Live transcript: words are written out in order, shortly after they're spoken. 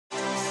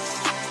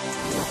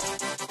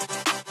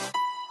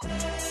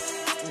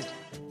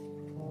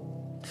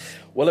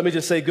Well, let me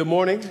just say good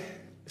morning.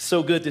 It's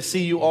so good to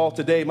see you all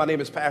today. My name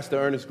is Pastor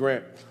Ernest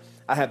Grant.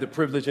 I have the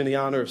privilege and the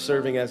honor of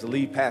serving as the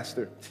lead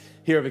pastor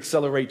here of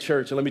Accelerate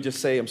Church. And let me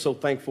just say I'm so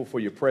thankful for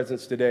your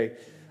presence today.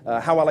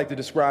 How I like to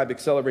describe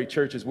Accelerate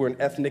Church is we're an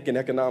ethnic and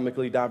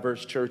economically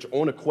diverse church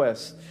on a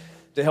quest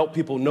to help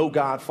people know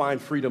God,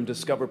 find freedom,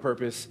 discover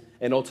purpose,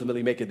 and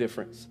ultimately make a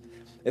difference.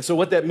 And so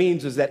what that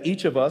means is that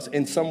each of us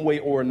in some way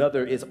or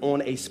another is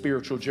on a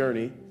spiritual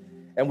journey.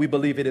 And we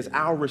believe it is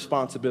our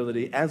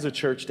responsibility as a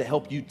church to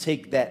help you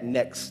take that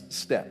next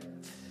step.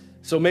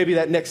 So maybe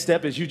that next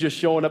step is you just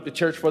showing up to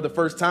church for the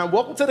first time.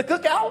 Welcome to the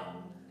cookout.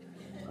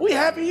 We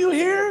happy you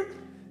here.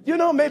 You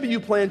know, maybe you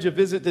planned your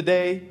visit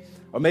today,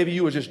 or maybe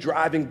you were just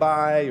driving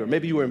by, or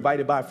maybe you were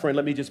invited by a friend.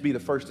 Let me just be the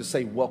first to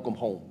say welcome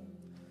home.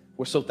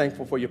 We're so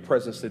thankful for your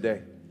presence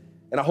today.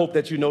 And I hope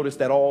that you notice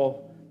that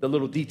all the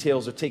little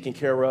details are taken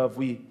care of.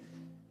 We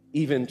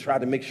even try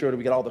to make sure that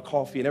we get all the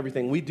coffee and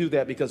everything. We do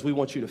that because we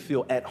want you to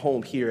feel at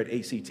home here at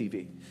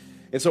ACTV.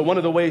 And so one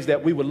of the ways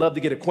that we would love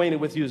to get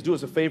acquainted with you is do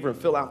us a favor and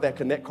fill out that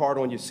Connect card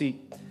on your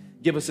seat.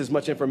 Give us as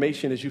much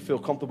information as you feel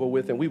comfortable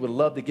with, and we would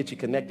love to get you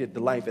connected to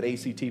life at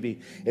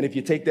ACTV. And if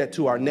you take that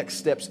to our next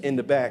steps in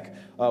the back,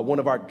 one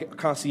of our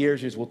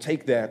concierges will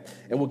take that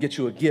and we'll get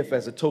you a gift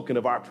as a token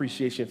of our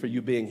appreciation for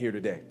you being here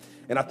today.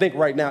 And I think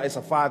right now it's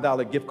a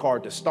 $5 gift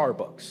card to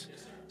Starbucks.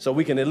 So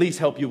we can at least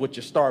help you with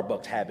your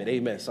Starbucks habit.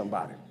 Amen,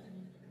 somebody.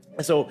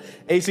 And so,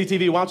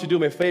 ACTV, why don't you do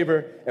me a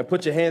favor and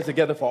put your hands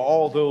together for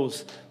all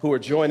those who are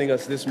joining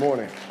us this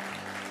morning.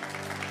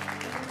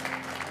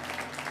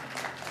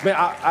 Man,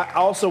 I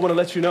also want to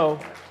let you know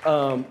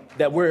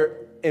that we're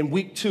in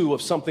week 2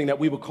 of something that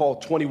we would call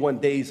 21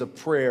 days of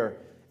prayer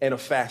and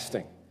of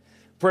fasting.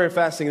 Prayer and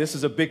fasting, this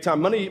is a big time.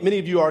 Many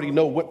of you already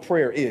know what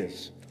prayer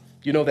is.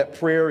 You know that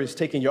prayer is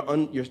taking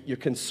your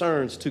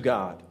concerns to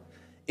God.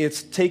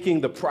 It's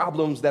taking the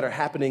problems that are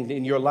happening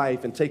in your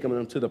life and taking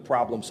them to the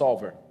problem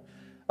solver.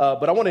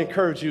 But I want to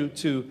encourage you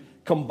to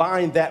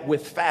combine that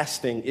with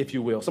fasting, if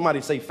you will.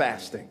 Somebody say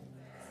fasting.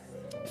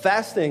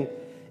 Fasting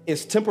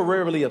is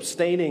temporarily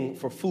abstaining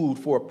for food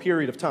for a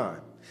period of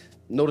time.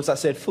 Notice I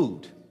said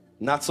food,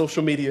 not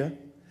social media,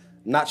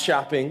 not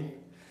shopping,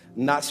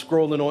 not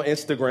scrolling on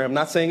Instagram,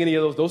 not saying any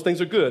of those. Those things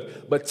are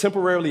good, but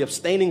temporarily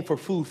abstaining for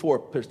food for a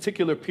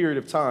particular period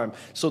of time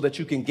so that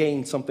you can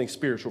gain something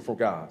spiritual from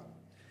God.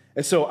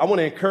 And so I want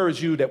to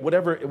encourage you that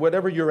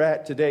whatever you're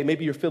at today,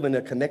 maybe you're feeling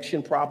a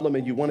connection problem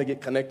and you want to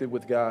get connected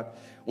with God.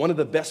 One of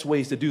the best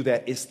ways to do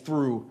that is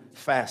through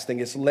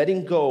fasting. It's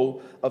letting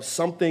go of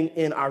something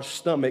in our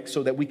stomach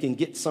so that we can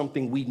get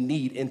something we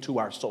need into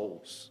our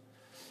souls.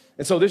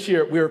 And so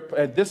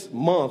this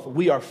month,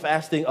 we are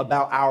fasting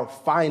about our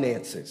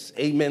finances.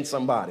 Amen,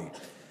 somebody.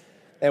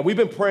 And we've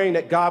been praying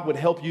that God would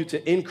help you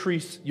to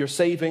increase your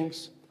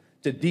savings,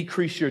 to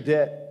decrease your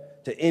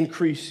debt, to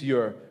increase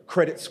your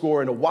credit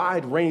score, and a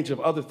wide range of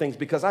other things,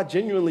 because I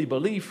genuinely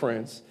believe,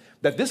 friends,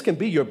 that this can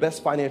be your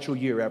best financial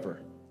year ever.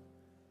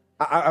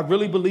 I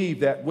really believe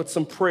that with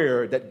some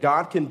prayer, that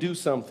God can do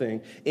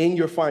something in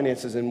your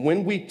finances. And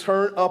when we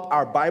turn up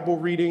our Bible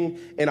reading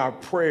and our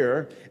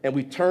prayer, and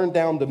we turn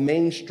down the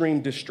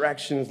mainstream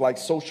distractions like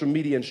social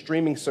media and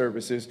streaming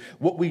services,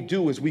 what we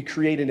do is we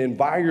create an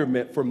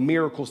environment for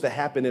miracles to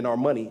happen in our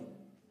money.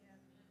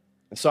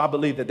 And so I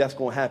believe that that's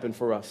going to happen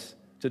for us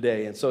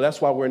today. And so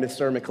that's why we're in this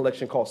sermon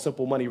collection called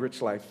Simple Money,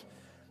 Rich Life.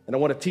 And I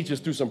want to teach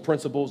us through some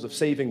principles of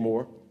saving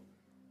more,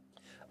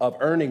 of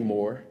earning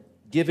more,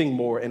 giving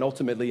more, and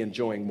ultimately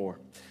enjoying more.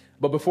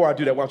 But before I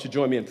do that, why don't you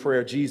join me in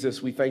prayer?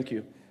 Jesus, we thank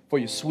you for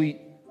your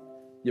sweet,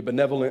 your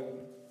benevolent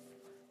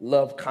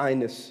love,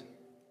 kindness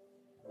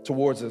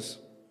towards us.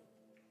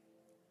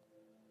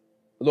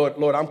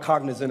 Lord, I'm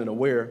cognizant and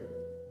aware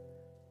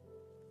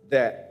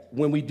that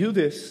when we do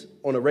this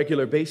on a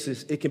regular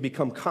basis, it can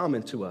become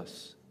common to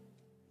us.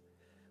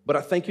 But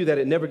I thank you that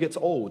it never gets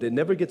old. It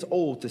never gets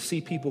old to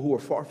see people who are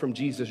far from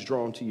Jesus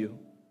drawn to you.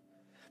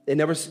 It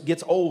never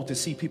gets old to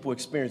see people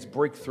experience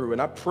breakthrough. And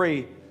I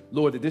pray,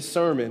 Lord, that this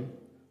sermon,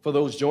 for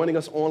those joining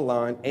us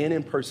online and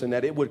in person,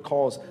 that it would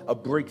cause a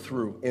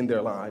breakthrough in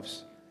their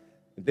lives.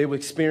 They would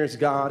experience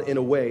God in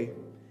a way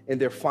in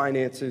their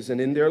finances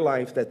and in their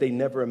life that they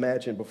never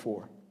imagined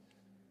before.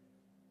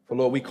 For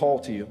Lord, we call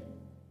to you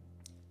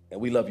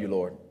and we love you,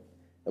 Lord.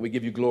 And we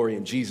give you glory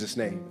in Jesus'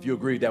 name. If you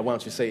agree with that, why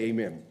don't you say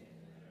amen?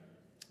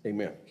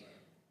 Amen.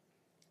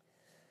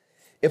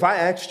 If I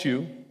asked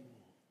you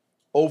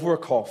over a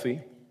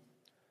coffee,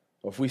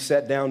 or if we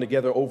sat down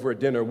together over a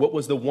dinner, what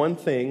was the one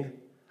thing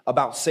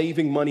about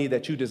saving money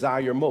that you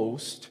desire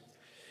most,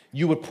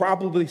 you would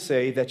probably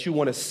say that you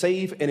want to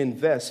save and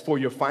invest for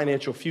your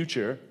financial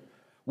future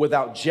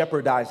without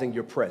jeopardizing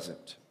your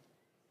present.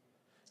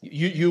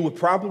 You would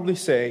probably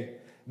say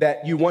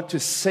that you want to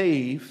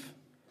save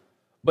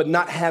but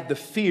not have the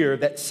fear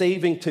that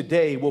saving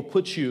today will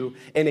put you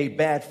in a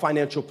bad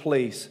financial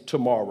place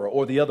tomorrow,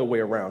 or the other way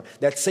around.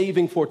 That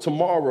saving for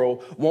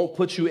tomorrow won't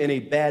put you in a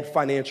bad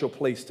financial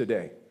place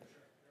today.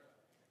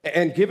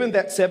 And given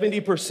that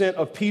 70%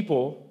 of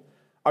people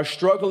are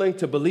struggling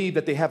to believe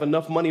that they have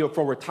enough money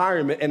for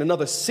retirement, and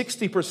another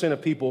 60%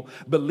 of people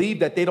believe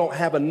that they don't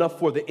have enough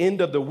for the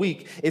end of the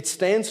week, it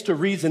stands to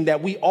reason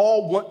that we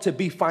all want to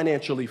be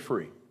financially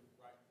free.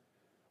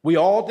 We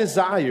all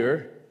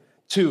desire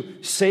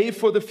to save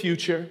for the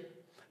future,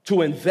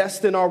 to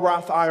invest in our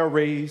Roth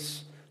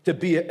IRAs,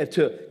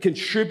 to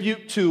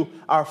contribute to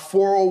our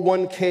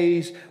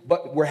 401ks,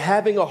 but we're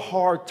having a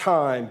hard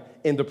time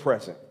in the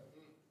present.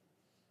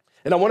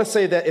 And I want to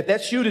say that if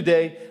that's you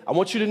today, I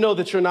want you to know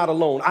that you're not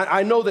alone.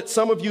 I know that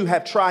some of you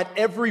have tried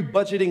every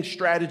budgeting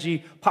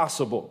strategy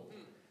possible.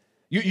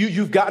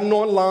 You've gotten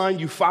online,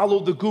 you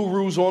followed the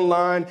gurus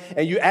online,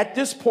 and at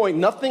this point,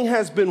 nothing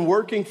has been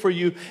working for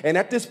you. And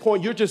at this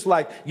point, you're just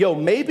like, yo,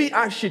 maybe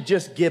I should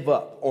just give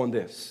up on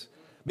this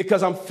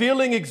because I'm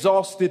feeling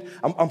exhausted.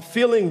 I'm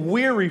feeling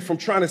weary from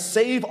trying to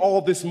save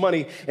all this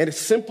money, and it's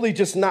simply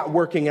just not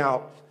working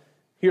out.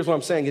 Here's what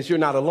I'm saying is you're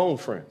not alone,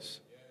 friends.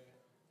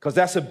 Because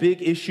that's a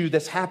big issue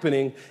that's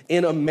happening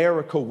in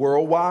America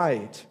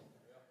worldwide.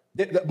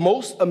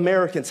 Most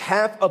Americans,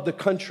 half of the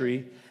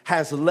country,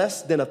 has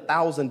less than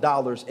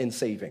 $1,000 in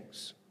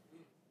savings.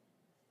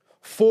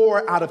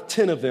 4 out of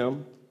 10 of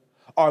them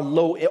are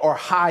low or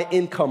high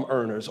income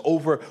earners,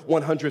 over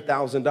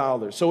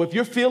 $100,000. So if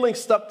you're feeling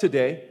stuck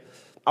today,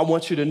 I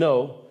want you to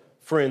know,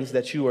 friends,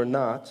 that you are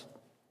not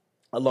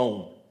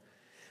alone.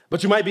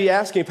 But you might be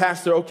asking,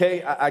 Pastor,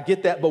 okay, I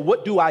get that, but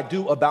what do I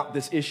do about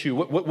this issue?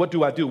 What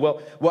do I do?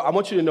 Well, I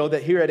want you to know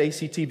that here at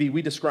ACTV,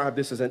 we describe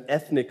this as an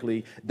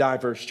ethnically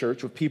diverse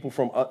church with people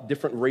from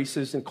different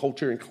races and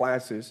culture and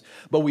classes,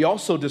 but we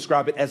also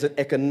describe it as an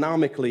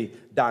economically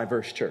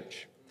diverse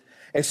church.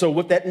 And so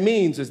what that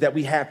means is that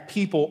we have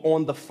people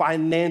on the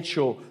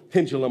financial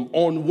pendulum.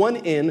 On one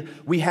end,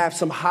 we have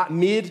some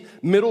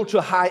middle to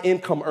high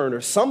income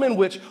earners, some in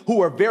which who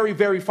are very,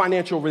 very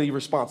financially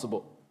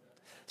responsible.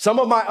 Some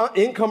of my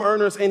income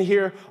earners in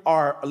here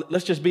are,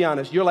 let's just be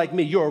honest, you're like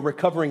me, you're a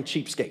recovering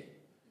cheapskate.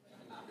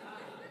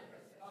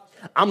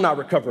 I'm not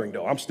recovering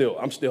though, I'm still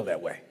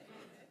that way.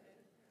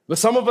 But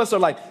some of us are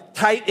like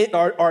tight,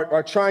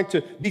 are trying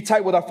to be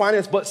tight with our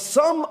finance, but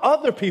some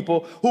other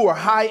people who are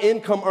high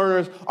income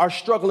earners are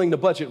struggling to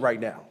budget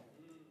right now.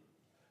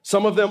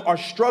 Some of them are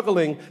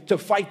struggling to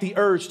fight the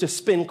urge to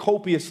spend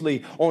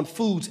copiously on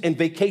foods and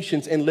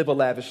vacations and live a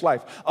lavish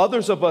life.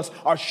 Others of us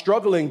are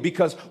struggling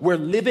because we're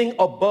living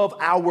above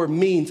our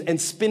means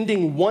and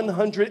spending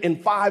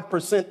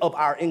 105% of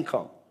our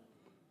income.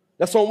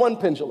 That's on one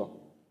pendulum.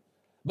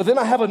 But then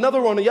I have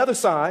another on the other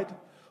side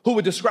who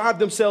would describe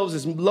themselves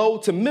as low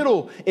to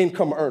middle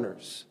income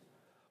earners,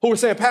 who are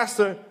saying,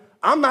 Pastor,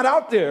 I'm not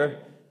out there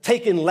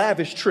taking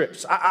lavish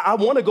trips. I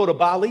want to go to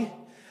Bali.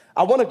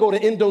 I want to go to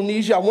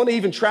Indonesia. I want to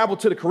even travel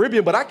to the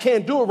Caribbean, but I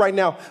can't do it right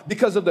now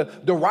because of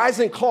the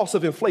rising cost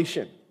of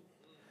inflation,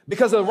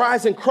 because of the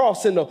rising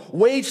costs and the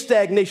wage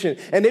stagnation.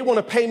 And they want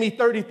to pay me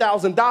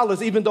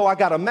 $30,000 even though I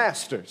got a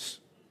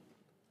master's.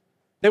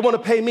 They want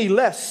to pay me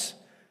less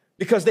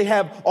because they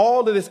have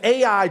all of this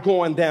AI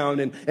going down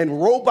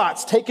and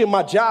robots taking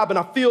my job, and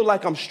I feel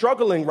like I'm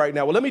struggling right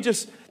now. Well,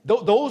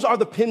 those are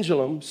the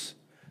pendulums.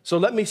 So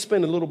let me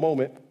spend a little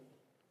moment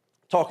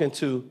talking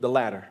to the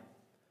latter.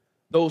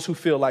 Those who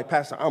feel like,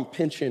 Pastor, I'm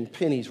pinching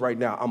pennies right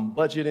now. I'm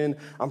budgeting,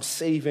 I'm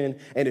saving,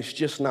 and it's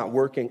just not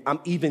working.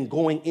 I'm even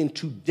going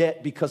into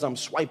debt because I'm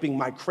swiping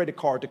my credit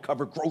card to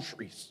cover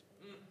groceries.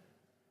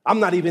 I'm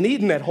not even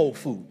eating at Whole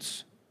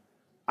Foods.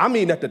 I'm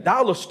eating at the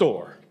dollar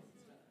store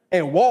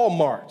and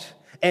Walmart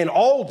and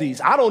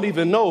Aldi's. I don't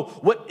even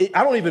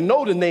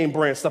know the name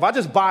brand stuff. I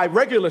just buy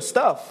regular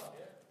stuff.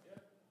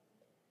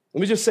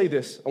 Let me just say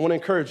this. I want to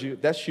encourage you.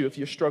 That's you. If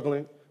you're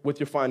struggling with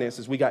your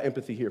finances, we got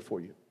empathy here for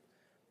you.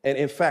 And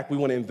in fact, we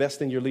want to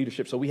invest in your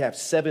leadership. So we have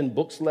 7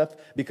 books left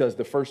because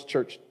the first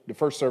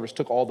service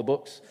took all the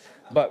books.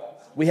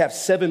 But we have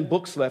 7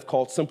 books left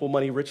called Simple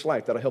Money, Rich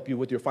Life that'll help you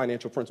with your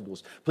financial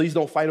principles. Please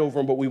don't fight over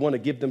them, but we want to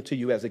give them to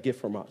you as a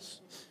gift from us.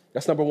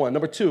 That's number 1.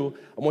 Number 2,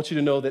 I want you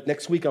to know that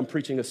next week I'm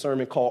preaching a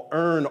sermon called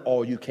Earn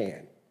All You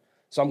Can.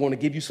 So I'm going to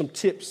give you some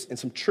tips and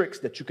some tricks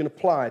that you can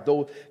apply,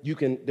 though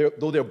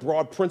they're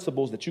broad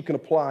principles that you can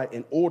apply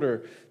in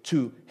order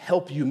to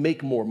help you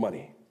make more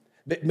money.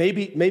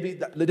 Maybe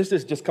this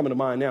is just coming to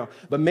mind now,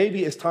 but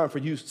maybe it's time for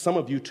some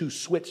of you to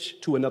switch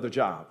to another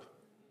job.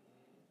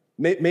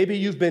 Maybe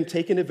you've been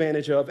taken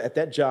advantage of at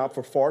that job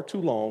for far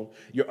too long.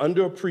 You're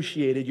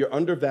underappreciated, you're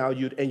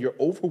undervalued, and you're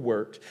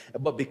overworked.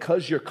 But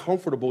because you're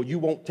comfortable, you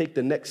won't take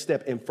the next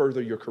step and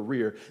further your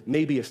career.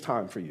 Maybe it's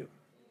time for you.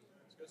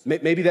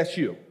 Maybe that's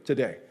you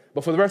today.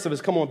 But for the rest of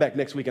us, come on back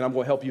next week and I'm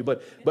going to help you.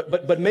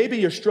 But maybe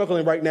you're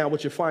struggling right now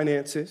with your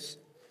finances.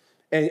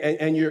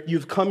 And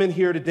you've come in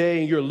here today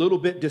and you're a little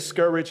bit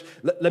discouraged.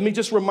 Let me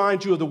just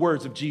remind you of the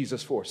words of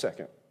Jesus for a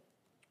second.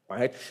 All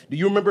right? Do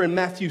you remember in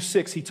Matthew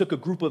 6, he took a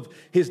group of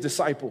his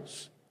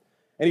disciples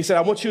and he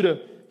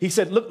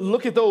said,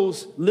 look at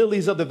those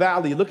lilies of the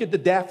valley. Look at the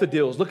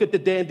daffodils. Look at the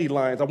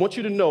dandelions. I want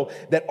you to know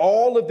that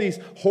all of these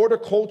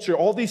horticulture,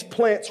 all these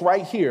plants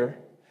right here,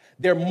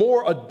 they're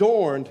more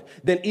adorned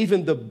than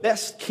even the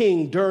best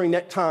king during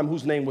that time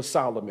whose name was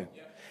Solomon.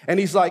 And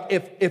he's like,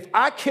 if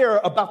I care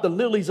about the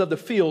lilies of the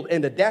field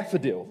and the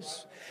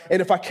daffodils,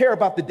 and if I care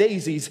about the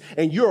daisies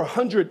and you're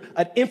 100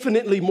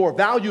 infinitely more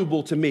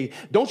valuable to me,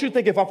 don't you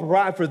think if I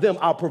provide for them,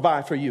 I'll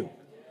provide for you?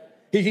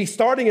 He's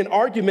starting an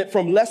argument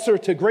from lesser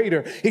to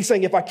greater. He's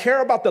saying, if I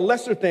care about the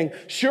lesser thing,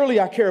 surely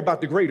I care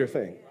about the greater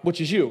thing,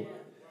 which is you.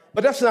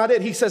 But that's not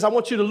it. He says, I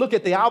want you to look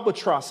at the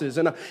albatrosses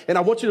and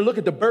I want you to look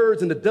at the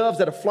birds and the doves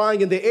that are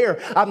flying in the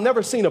air. I've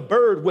never seen a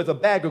bird with a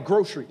bag of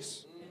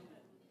groceries.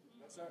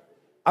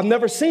 I've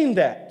never seen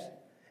that.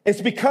 It's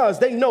because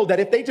they know that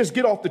if they just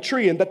get off the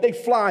tree and that they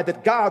fly,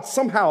 that God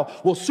somehow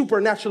will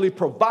supernaturally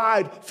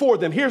provide for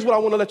them. Here's what I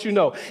want to let you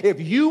know. If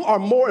you are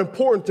more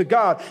important to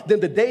God than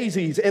the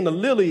daisies and the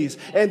lilies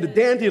and the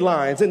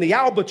dandelions and the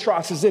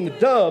albatrosses and the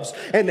doves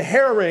and the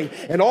herring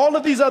and all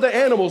of these other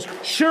animals,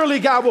 surely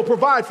God will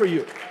provide for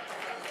you.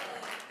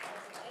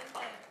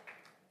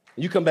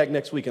 You come back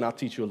next week and I'll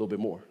teach you a little bit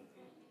more.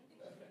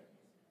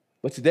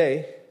 But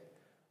today,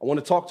 I want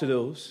to talk to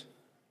those,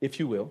 if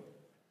you will,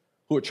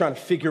 who are trying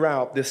to figure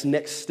out this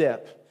next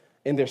step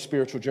in their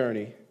spiritual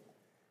journey. And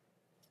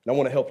I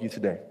want to help you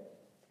today.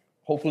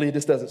 Hopefully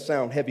this doesn't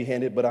sound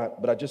heavy-handed, but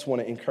I just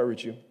want to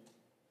encourage you.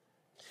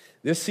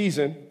 This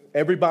season,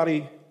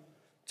 everybody,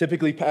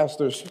 typically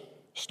pastors,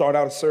 start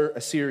out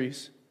a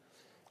series,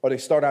 or they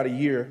start out a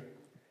year,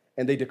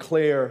 and they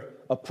declare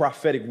a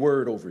prophetic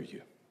word over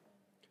you.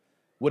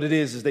 What it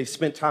is they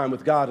spent time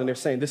with God, and they're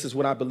saying, this is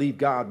what I believe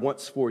God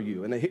wants for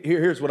you. And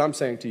here's what I'm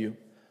saying to you.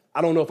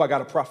 I don't know if I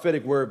got a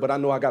prophetic word, but I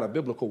know I got a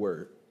biblical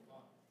word.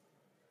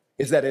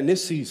 Is that in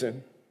this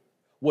season,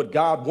 what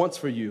God wants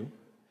for you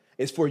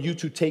is for you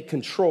to take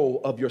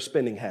control of your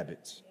spending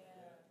habits.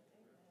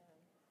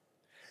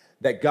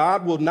 That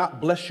God will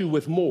not bless you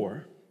with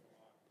more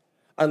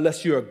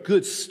unless you're a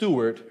good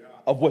steward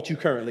of what you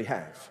currently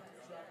have.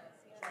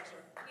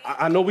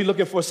 I know we're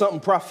looking for something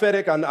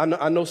prophetic.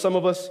 I know some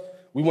of us,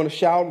 we want to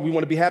shout, we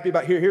want to be happy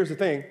about. Here's the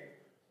thing.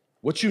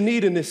 What you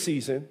need in this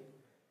season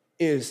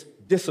is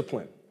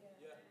discipline.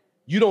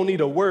 You don't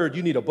need a word,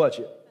 you need a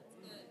budget.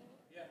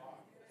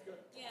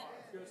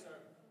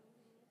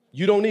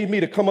 You don't need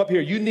me to come up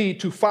here. You need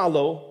to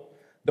follow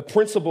the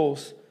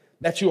principles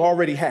that you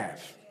already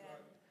have.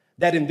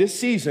 That in this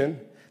season,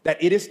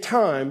 that it is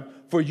time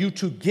for you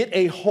to get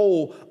a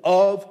hold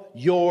of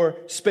your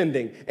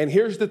spending. And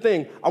here's the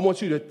thing. I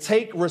want you to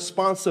take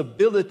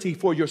responsibility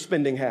for your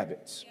spending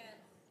habits.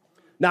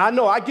 Now, I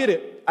know, I get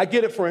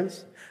it,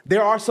 friends.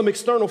 There are some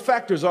external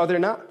factors, are there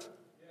not?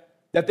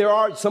 That there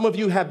are, some of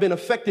you have been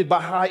affected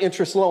by high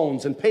interest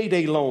loans and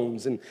payday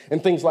loans and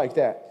things like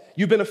that.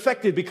 You've been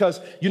affected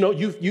because,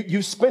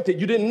 you spent it.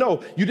 You didn't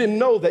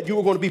know that you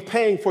were going to be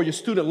paying for your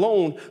student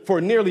loan for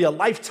nearly a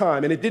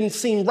lifetime. And it didn't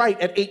seem right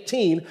at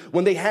 18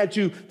 when they had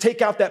you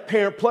take out that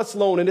Parent Plus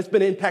loan and it's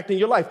been impacting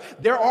your life.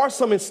 There are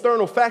some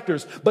external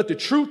factors, but the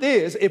truth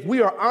is, if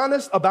we are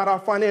honest about our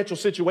financial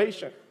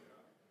situation,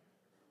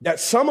 that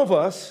some of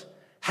us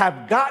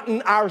have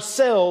gotten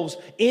ourselves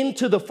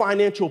into the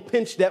financial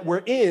pinch that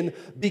we're in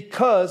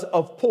because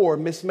of poor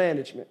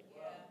mismanagement.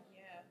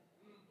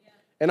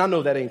 And I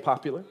know that ain't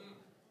popular.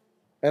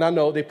 And I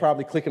know they're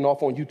probably clicking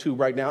off on YouTube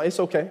right now. It's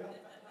okay.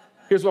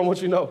 Here's what I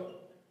want you to know.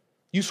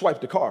 You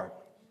swiped the card.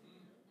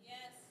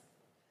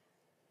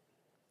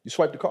 You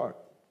swiped the card.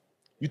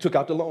 You took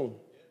out the loan.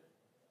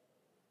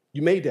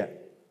 You made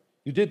that.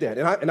 You did that.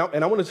 And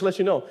I wanted to let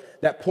you know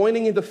that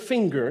pointing the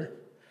finger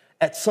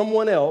at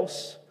someone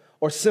else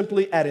or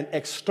simply at an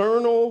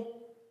external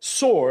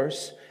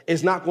source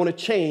is not going to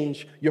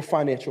change your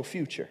financial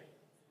future.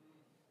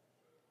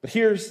 But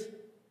here's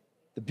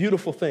the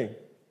beautiful thing,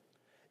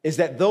 is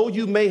that though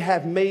you may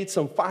have made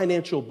some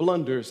financial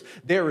blunders,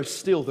 there is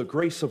still the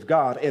grace of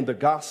God and the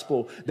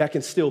gospel that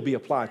can still be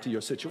applied to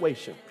your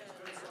situation.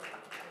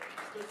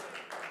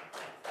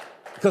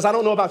 Because I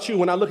don't know about you,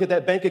 when I look at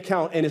that bank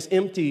account and it's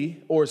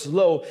empty or it's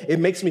low, it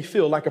makes me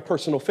feel like a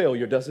personal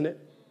failure, doesn't it?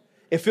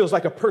 It feels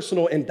like a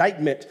personal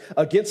indictment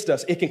against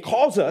us. It can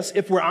cause us,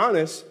 if we're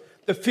honest,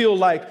 to feel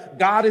like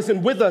God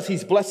isn't with us.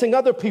 He's blessing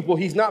other people.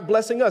 He's not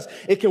blessing us.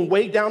 It can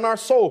weigh down our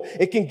soul.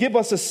 It can give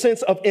us a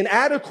sense of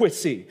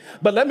inadequacy.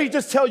 But let me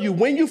just tell you,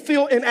 when you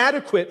feel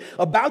inadequate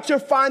about your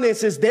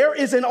finances, there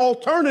is an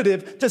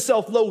alternative to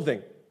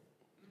self-loathing.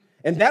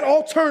 And that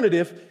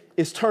alternative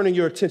is turning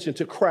your attention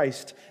to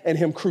Christ and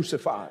Him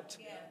crucified.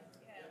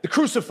 The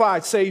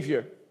crucified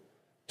Savior.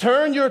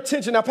 Turn your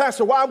attention. Now,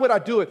 Pastor, why would I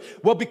do it?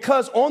 Well,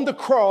 because on the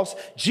cross,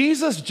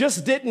 Jesus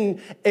just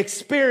didn't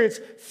experience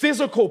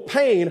physical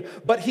pain,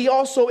 but He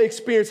also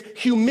experienced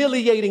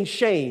humiliating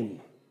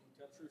shame,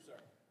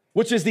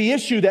 which is the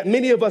issue that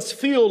many of us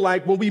feel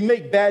like when we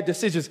make bad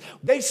decisions.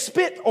 They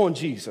spit on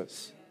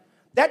Jesus.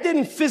 That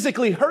didn't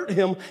physically hurt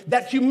Him.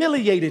 That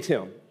humiliated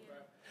Him.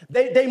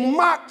 They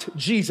mocked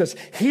Jesus.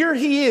 Here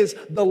He is,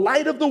 the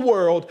light of the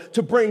world,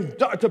 to bring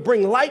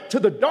light to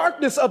the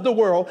darkness of the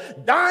world,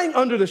 dying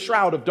under the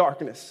shroud of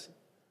darkness.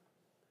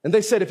 And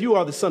they said, if you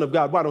are the Son of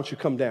God, why don't you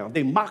come down?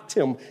 They mocked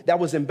him. That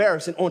was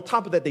embarrassing. On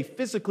top of that, they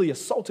physically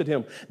assaulted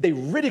him. They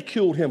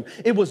ridiculed him.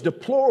 It was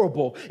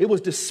deplorable. It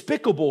was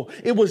despicable.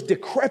 It was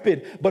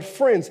decrepit. But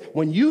friends,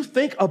 when you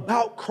think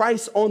about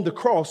Christ on the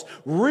cross,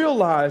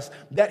 realize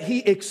that he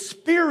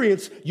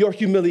experienced your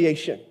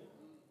humiliation.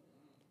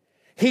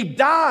 He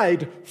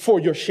died for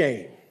your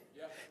shame.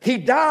 He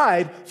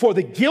died for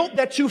the guilt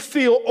that you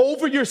feel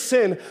over your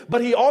sin,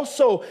 but he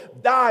also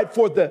died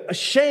for the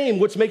shame,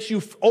 which makes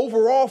you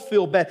overall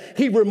feel bad.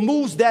 He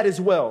removes that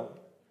as well.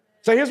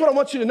 So here's what I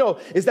want you to know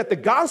is that the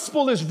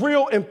gospel is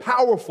real and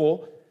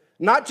powerful,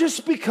 not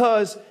just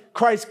because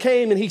Christ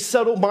came and he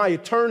settled my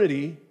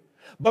eternity,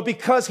 but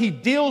because he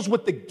deals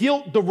with the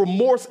guilt, the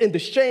remorse, and the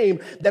shame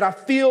that I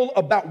feel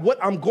about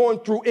what I'm going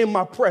through in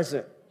my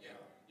present.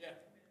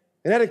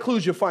 And that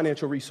includes your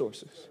financial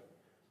resources.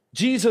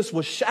 Jesus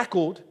was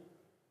shackled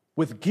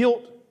with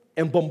guilt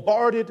and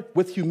bombarded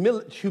with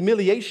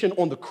humiliation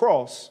on the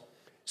cross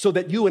so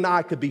that you and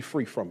I could be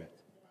free from it.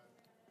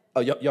 Oh,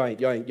 y'all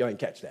ain't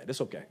catch that.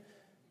 It's okay.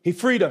 He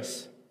freed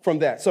us from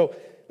that. So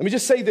let me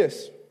just say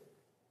this.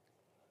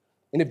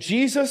 And if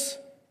Jesus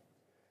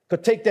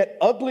could take that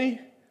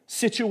ugly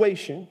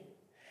situation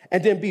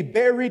and then be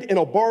buried in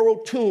a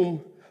borrowed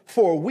tomb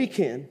for a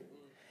weekend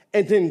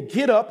and then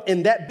get up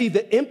and that be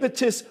the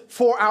impetus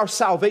for our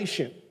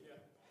salvation,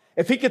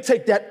 if he could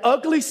take that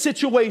ugly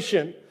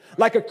situation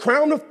like a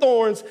crown of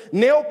thorns,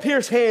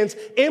 nail-pierced hands,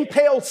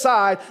 impaled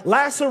side,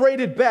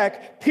 lacerated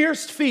back,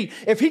 pierced feet,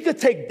 if he could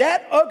take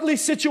that ugly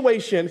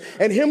situation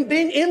and him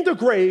being in the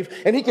grave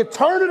and he could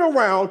turn it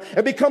around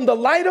and become the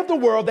light of the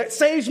world that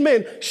saves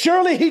men,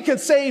 surely he can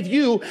save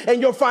you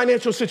and your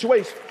financial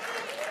situation.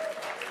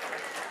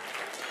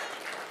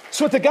 That's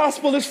what the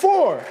gospel is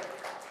for.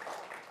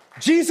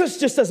 Jesus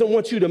just doesn't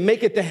want you to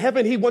make it to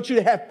heaven. He wants you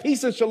to have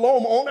peace and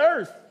shalom on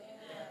earth.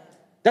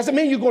 Doesn't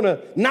mean you're going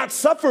to not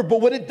suffer, but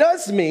what it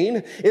does mean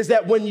is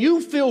that when you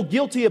feel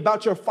guilty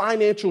about your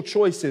financial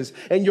choices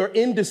and your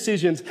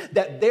indecisions,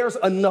 that there's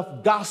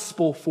enough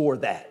gospel for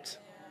that.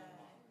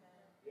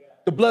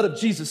 The blood of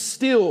Jesus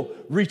still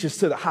reaches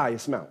to the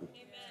highest mountain.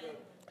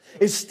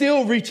 It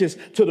still reaches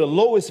to the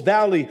lowest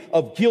valley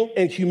of guilt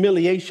and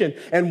humiliation.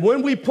 And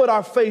when we put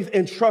our faith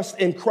and trust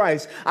in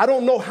Christ, I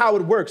don't know how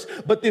it works,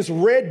 but this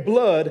red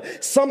blood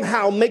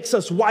somehow makes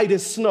us white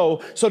as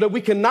snow so that we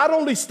can not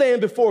only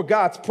stand before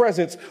God's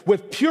presence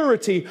with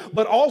purity,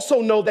 but also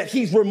know that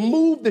he's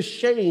removed the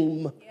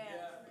shame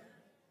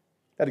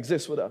that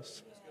exists with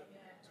us.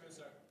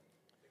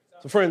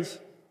 So friends,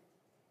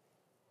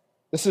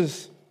 this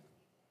is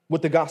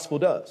what the gospel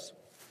does.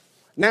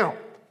 Now,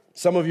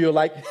 some of you are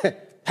like,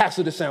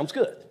 Pastor, this sounds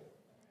good.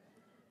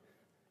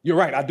 You're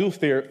right. I do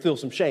feel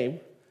some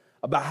shame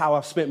about how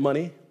I've spent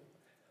money.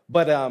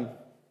 But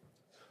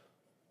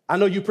I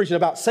know you're preaching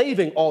about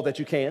saving all that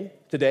you can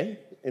today,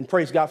 and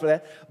praise God for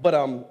that. But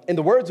in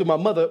the words of my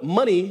mother,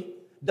 money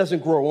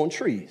doesn't grow on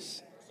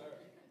trees.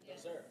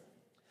 Yes, sir.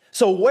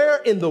 So where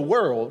in the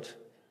world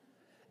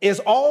is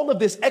all of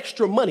this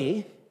extra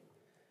money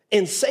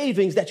and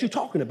savings that you're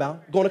talking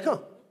about going to come?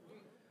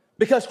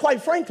 Because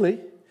quite frankly,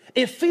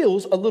 it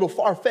feels a little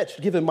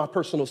far-fetched given my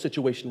personal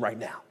situation right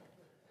now.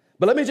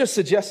 But let me just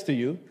suggest to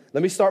you,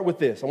 let me start with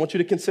this. I want you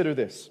to consider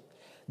this,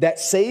 that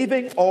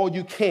saving all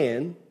you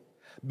can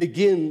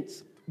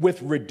begins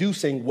with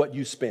reducing what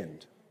you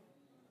spend.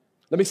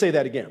 Let me say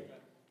that again.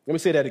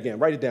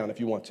 Write it down if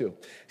you want to.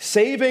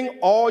 Saving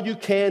all you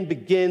can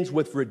begins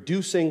with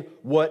reducing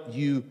what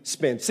you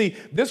spend. See,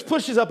 this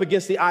pushes up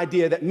against the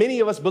idea that many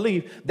of us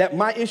believe that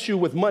my issue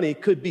with money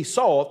could be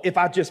solved if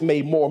I just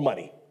made more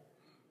money.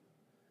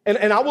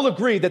 And I will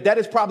agree that that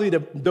is probably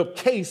the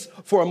case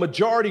for a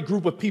majority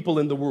group of people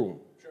in the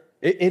room. Sure.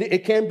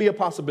 It can be a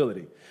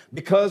possibility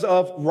because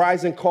of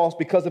rising costs,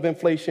 because of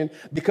inflation,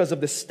 because of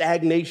the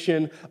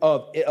stagnation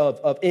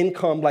of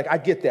income. Like, I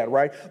get that,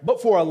 right?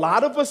 But for a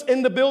lot of us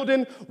in the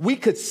building, we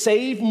could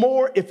save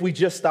more if we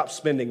just stop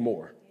spending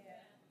more. Yeah.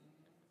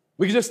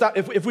 We could just stop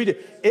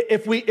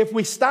if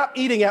we stop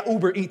eating at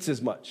Uber Eats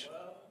as much.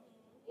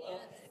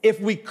 If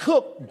we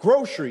cook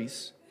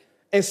groceries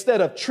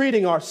instead of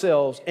treating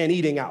ourselves and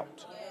eating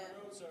out.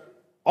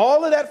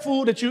 All of that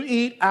food that you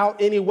eat out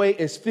anyway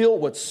is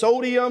filled with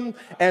sodium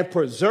and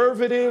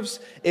preservatives.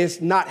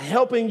 It's not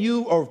helping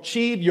you or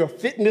achieve your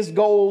fitness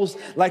goals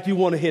like you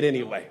want to hit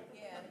anyway.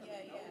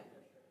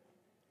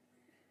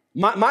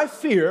 My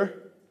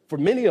fear for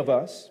many of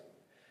us,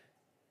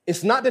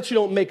 it's not that you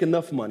don't make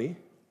enough money.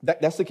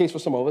 That's the case for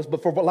some of us.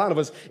 But for a lot of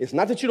us, it's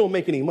not that you don't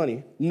make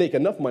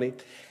enough money.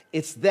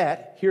 It's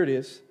that, here it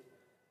is,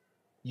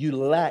 you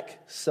lack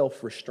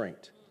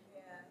self-restraint.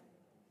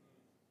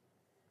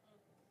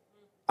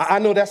 I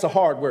know that's a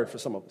hard word for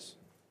some of us,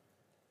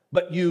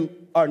 but you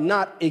are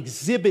not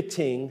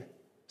exhibiting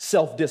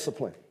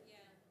self-discipline.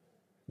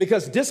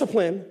 Because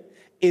discipline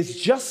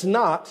is just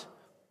not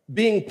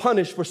being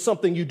punished for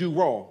something you do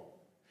wrong.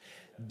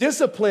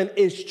 Discipline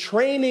is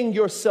training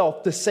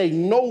yourself to say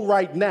no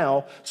right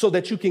now so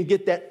that you can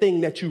get that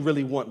thing that you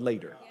really want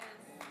later.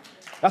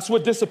 That's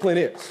what discipline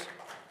is.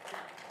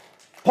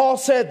 Paul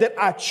said that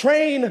I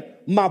train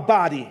my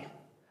body.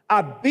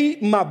 I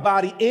beat my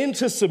body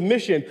into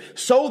submission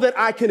so that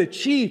I can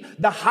achieve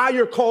the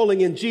higher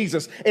calling in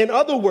Jesus. In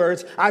other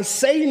words, I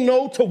say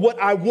no to what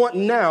I want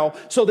now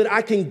so that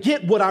I can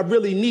get what I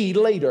really need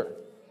later.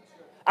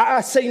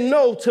 I say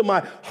no to my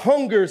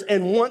hungers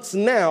and wants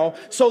now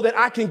so that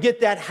I can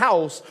get that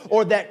house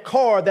or that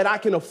car that I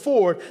can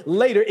afford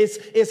later.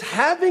 It's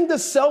having the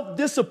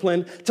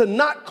self-discipline to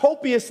not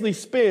copiously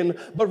spend,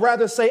 but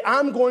rather say,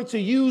 I'm going to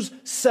use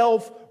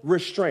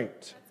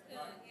self-restraint.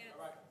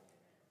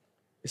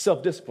 It's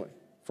self-discipline,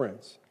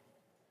 friends,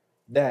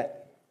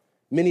 that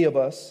many of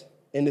us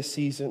in this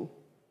season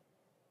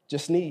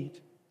just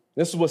need.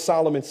 This is what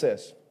Solomon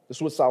says. This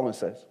is what Solomon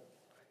says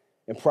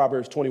in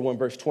Proverbs 21,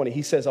 verse 20.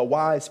 He says, a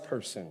wise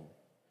person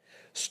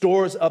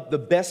stores up the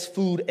best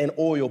food and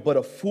oil, but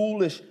a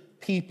foolish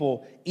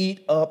people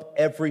eat up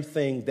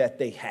everything that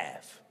they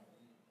have.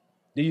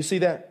 Do you see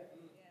that?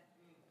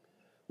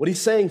 What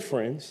he's saying,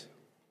 friends,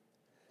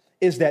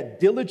 is that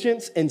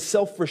diligence and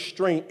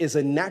self-restraint is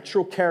a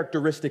natural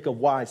characteristic of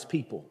wise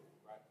people.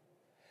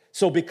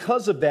 So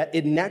because of that,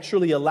 it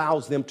naturally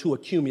allows them to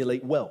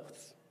accumulate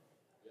wealth.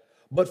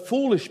 But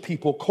foolish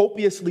people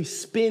copiously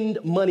spend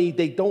money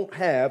they don't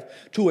have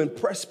to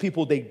impress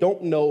people they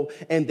don't know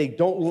and they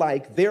don't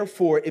like.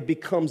 Therefore, it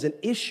becomes an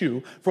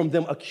issue from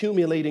them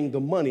accumulating the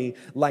money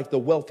like the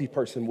wealthy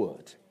person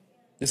would.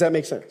 Does that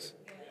make sense?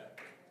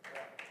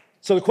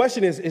 So the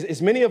question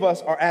is many of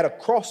us are at a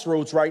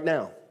crossroads right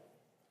now.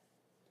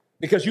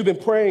 Because you've been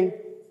praying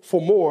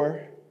for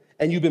more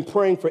and you've been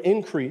praying for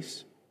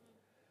increase,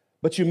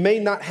 but you may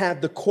not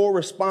have the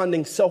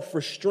corresponding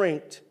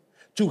self-restraint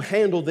to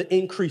handle the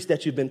increase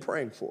that you've been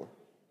praying for.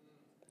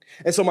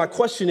 And so my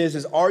question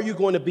is are you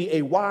going to be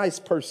a wise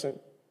person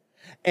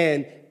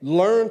and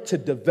learn to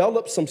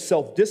develop some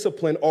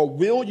self-discipline, or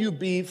will you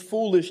be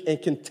foolish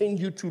and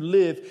continue to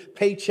live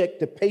paycheck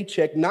to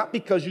paycheck, not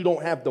because you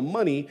don't have the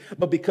money,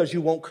 but because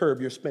you won't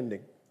curb your spending?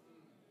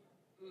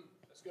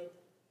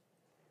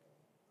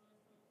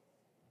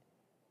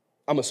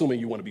 I'm assuming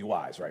you want to be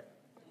wise, right?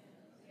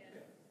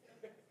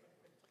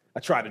 I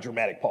tried a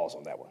dramatic pause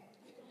on that one.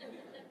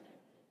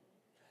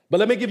 But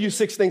let me give you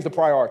 6 things to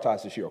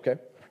prioritize this year, okay?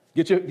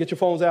 Get your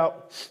phones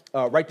out.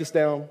 Write this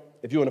down.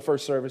 If you're in the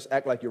first service,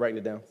 act like you're writing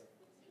it down.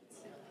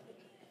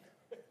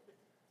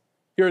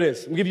 Here it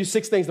is. I'm going to give you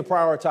 6 things to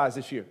prioritize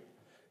this year.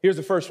 Here's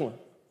the first one.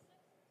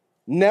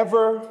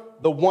 Never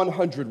the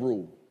 100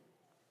 rule.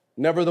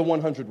 Never the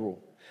 100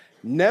 rule.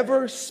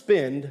 Never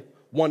spend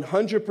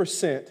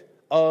 100%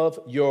 of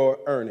your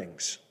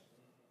earnings.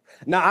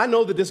 Now, I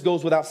know that this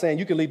goes without saying.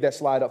 You can leave that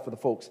slide up for the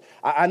folks.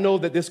 I know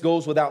that this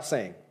goes without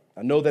saying.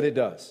 I know that it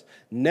does.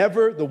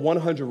 Never the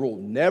 100 rule.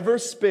 Never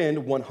spend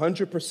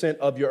 100%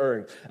 of your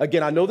earnings.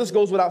 Again, I know this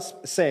goes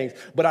without saying,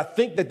 but I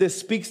think that this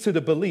speaks to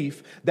the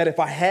belief that if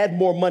I had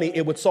more money,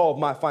 it would solve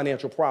my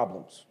financial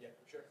problems. Yeah,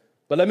 sure.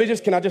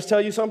 But can I just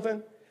tell you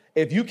something?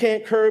 If you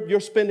can't curb your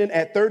spending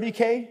at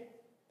 30K,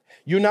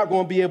 you're not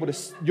going to be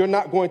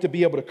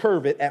able to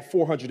curb it at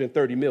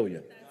 430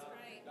 million.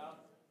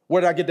 Where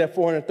did I get that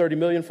 430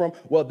 million from?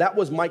 Well, that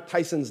was Mike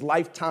Tyson's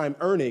lifetime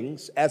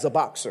earnings as a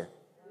boxer.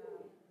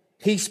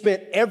 He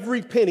spent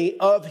every penny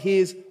of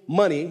his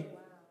money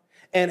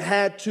and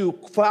had to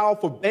file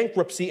for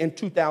bankruptcy in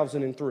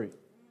 2003.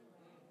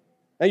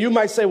 And you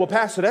might say, well,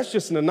 Pastor, that's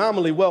just an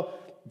anomaly. Well,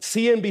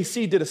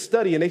 CNBC did a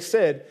study and they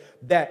said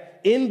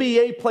that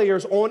NBA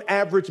players on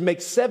average make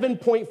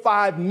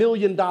 $7.5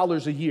 million a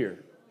year.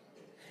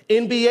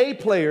 NBA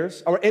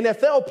players or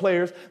NFL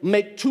players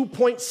make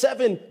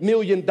 $2.7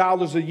 million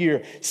a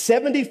year.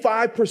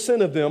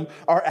 75% of them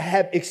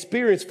have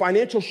experienced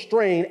financial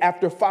strain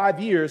after 5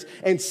 years,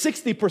 and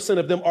 60%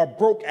 of them are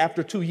broke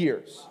after 2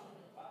 years.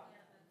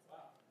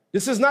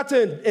 This is not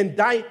to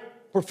indict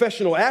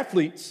professional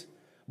athletes,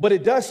 but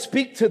it does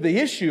speak to the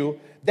issue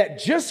that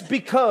just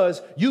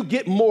because you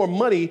get more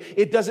money,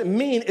 it doesn't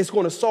mean it's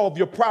going to solve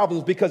your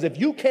problems, because if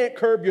you can't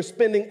curb your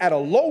spending at a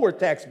lower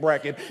tax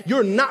bracket,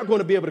 you're not going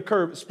to be able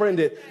to spend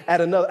it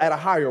at a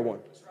higher one.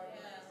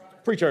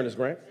 Preach, Ernest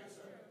Grant.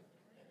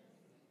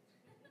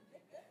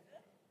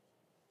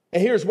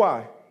 And here's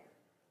why.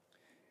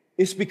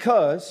 It's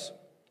because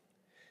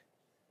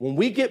when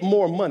we get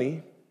more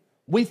money,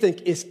 we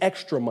think it's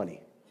extra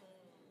money.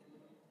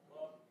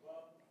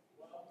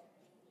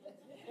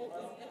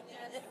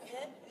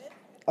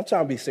 I'm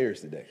trying to be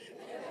serious today.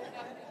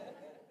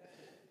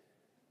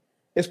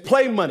 It's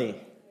play money.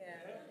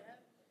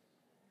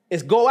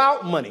 It's go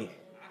out money.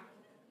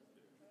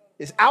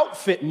 It's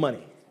outfit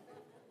money.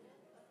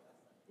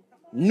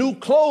 New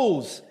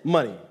clothes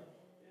money.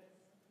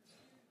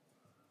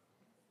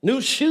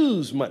 New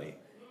shoes money.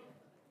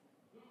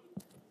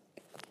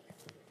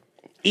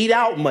 Eat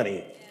out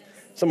money.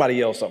 Somebody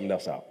yell something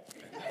else out.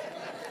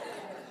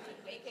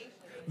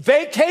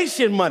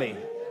 Vacation money.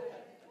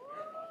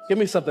 Give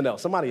me something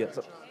else. Somebody else.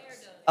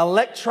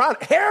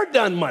 Electronic. Hair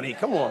done money.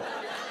 Come on.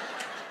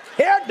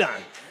 Hair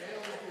done.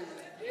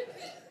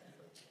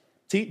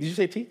 Teeth. Did you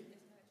say teeth?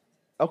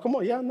 Oh, come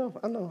on. Yeah, I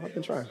know. I've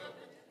been trying.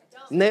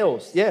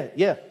 Nails. Yeah.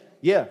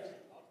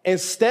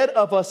 Instead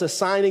of us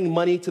assigning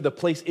money to the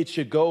place it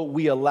should go,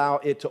 we allow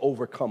it to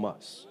overcome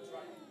us.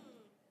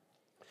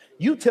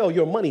 You tell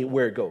your money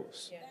where it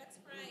goes.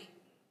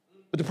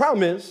 But the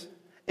problem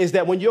is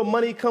that when your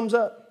money comes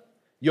up,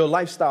 your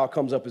lifestyle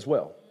comes up as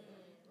well.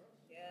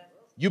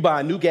 You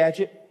buy a new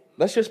gadget,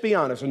 let's just be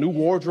honest, a new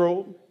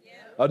wardrobe,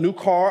 a new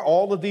car,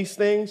 all of these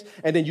things,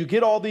 and then you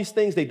get all these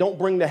things, they don't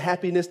bring the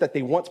happiness that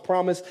they once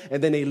promised,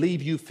 and then they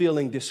leave you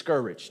feeling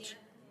discouraged.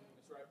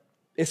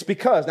 It's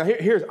because, now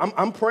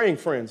I'm praying,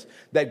 friends,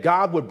 that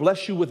God would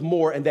bless you with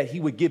more and that he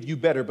would give you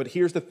better. But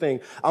here's the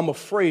thing. I'm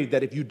afraid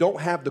that if you don't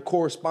have the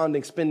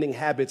corresponding spending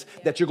habits,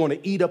 that you're going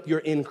to eat up your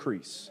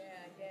increase.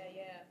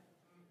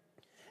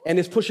 And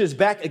this pushes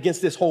back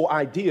against this whole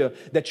idea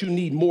that you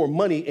need more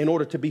money in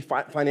order to be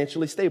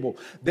financially stable.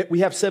 We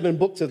have 7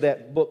 books of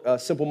that book,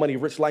 Simple Money,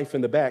 Rich Life,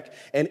 in the back.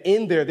 And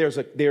in there, there's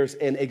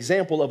an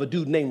example of a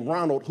dude named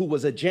Ronald who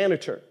was a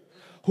janitor,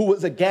 who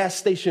was a gas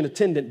station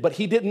attendant, but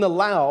he didn't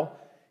allow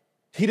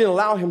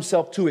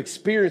himself to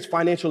experience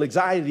financial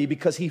anxiety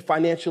because he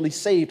financially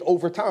saved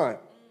over time.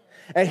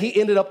 And he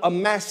ended up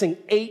amassing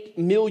 $8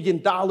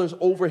 million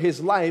over his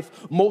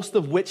life, most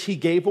of which he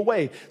gave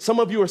away.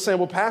 Some of you are saying,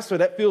 well, Pastor,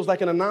 that feels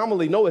like an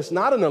anomaly. No, it's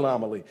not an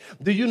anomaly.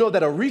 Do you know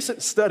that a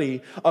recent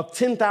study of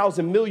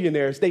 10,000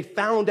 millionaires, they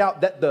found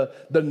out that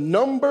the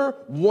number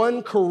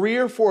one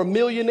career for a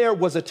millionaire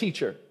was a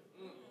teacher?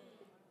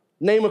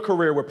 Name a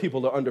career where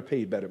people are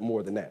underpaid better,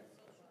 more than that.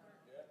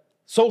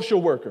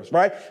 Social workers,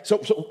 right?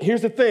 So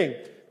here's the thing.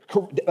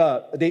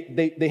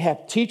 They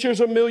have teachers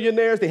are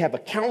millionaires. They have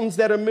accountants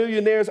that are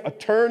millionaires.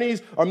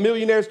 Attorneys are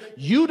millionaires.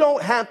 You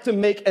don't have to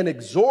make an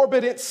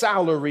exorbitant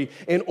salary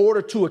in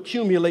order to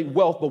accumulate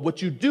wealth. But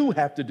what you do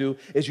have to do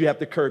is you have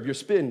to curb your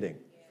spending.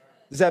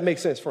 Does that make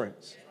sense,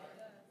 friends?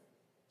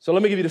 So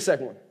let me give you the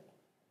second one.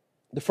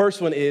 The first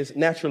one is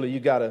naturally you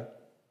got to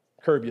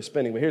curb your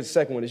spending. But here's the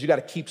second one is you got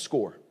to keep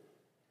score.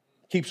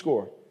 Keep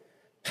score.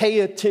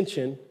 Pay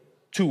attention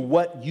to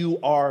what you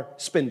are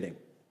spending.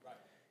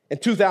 In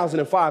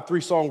 2005,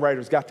 3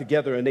 songwriters got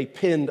together and they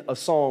penned a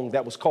song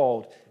that was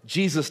called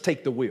Jesus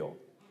Take the Wheel.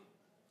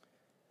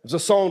 It was a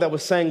song that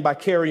was sang by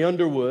Carrie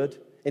Underwood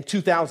in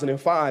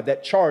 2005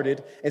 that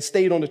charted and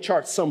stayed on the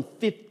chart some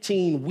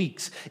 15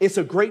 weeks. It's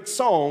a great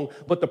song,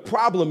 but the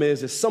problem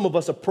is some of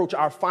us approach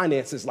our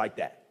finances like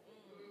that.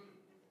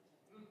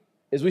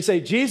 As we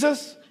say,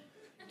 Jesus,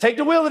 take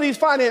the wheel of these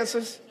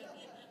finances.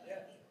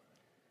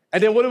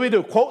 And then what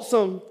do? Quote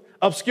some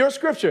obscure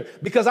scripture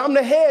because I'm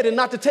the head and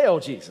not the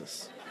tail,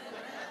 Jesus.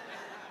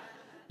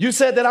 You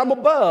said that I'm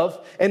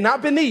above and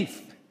not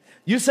beneath.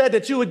 You said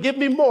that you would give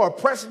me more,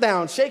 pressed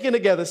down, shaken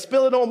together,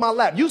 spill it on my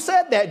lap. You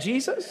said that,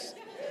 Jesus.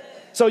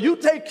 So you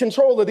take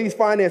control of these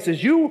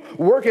finances. You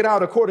work it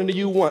out according to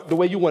the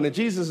way you want it.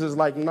 Jesus is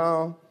like,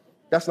 no,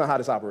 that's not how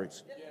this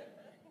operates.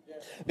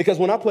 Because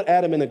when I put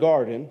Adam in the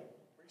garden,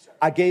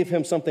 I gave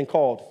him something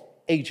called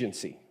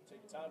agency.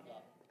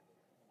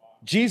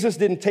 Jesus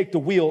didn't take the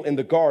wheel in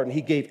the garden.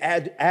 He gave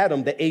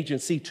Adam the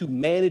agency to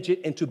manage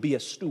it and to be a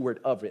steward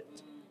of it.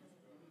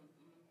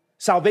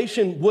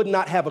 Salvation would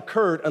not have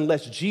occurred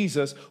unless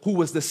Jesus, who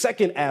was the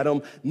second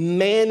Adam,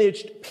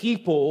 managed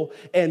people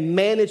and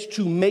managed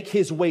to make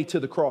his way to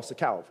the cross of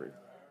Calvary.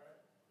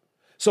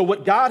 So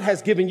what God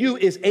has given you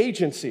is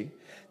agency,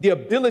 the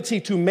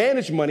ability to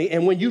manage money.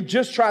 And when you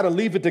just try to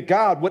leave it to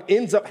God, what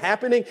ends up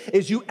happening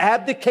is you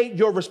abdicate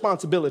your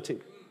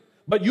responsibility.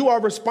 But you are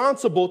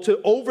responsible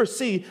to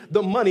oversee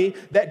the money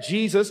that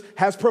Jesus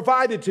has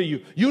provided to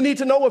you. You need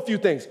to know a few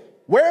things.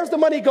 Where's the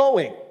money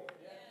going?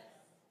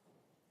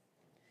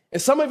 In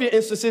some of your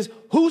instances,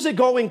 who's it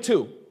going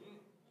to?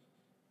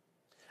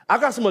 I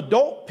got some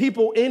adult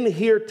people in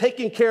here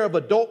taking care of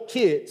adult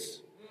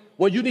kids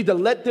when you need to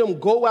let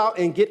them go out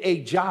and get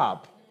a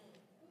job.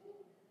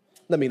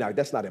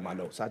 That's not in my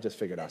notes. I just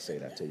figured I'd say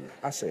that to you.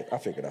 I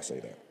figured I'd say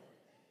that.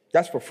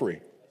 That's for free.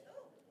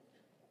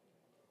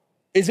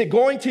 Is it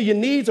going to your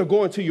needs or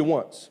going to your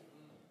wants?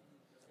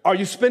 Are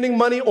you spending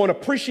money on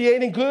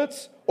appreciating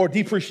goods or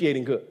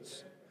depreciating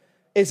goods?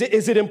 Is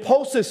it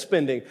impulsive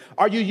spending?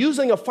 Are you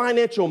using a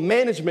financial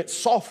management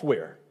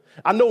software?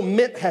 I know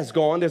Mint has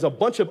gone. There's a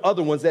bunch of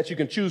other ones that you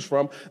can choose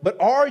from.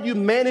 But are you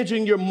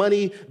managing your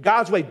money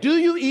God's way? Do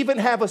you even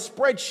have a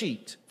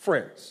spreadsheet,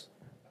 friends?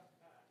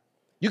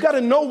 You got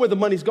to know where the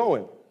money's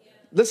going.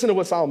 Listen to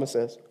what Solomon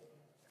says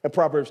in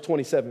Proverbs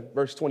 27,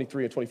 verse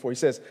 23 and 24. He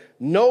says,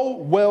 know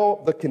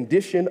well the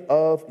condition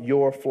of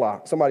your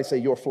flock. Somebody say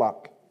your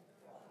flock.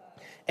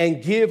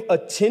 And give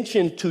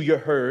attention to your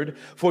herd,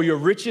 for your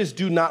riches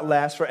do not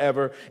last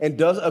forever, and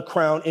does a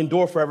crown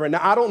endure forever.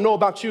 Now, I don't know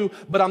about you,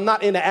 but I'm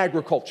not into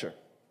agriculture.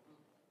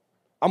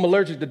 I'm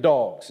allergic to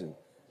dogs and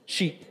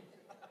sheep.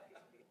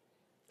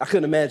 I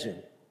couldn't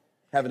imagine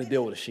having to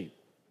deal with a sheep.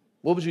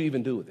 What would you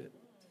even do with it?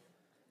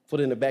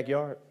 Put it in the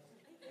backyard?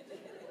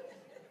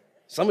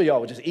 Some of y'all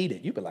would just eat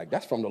it. You'd be like,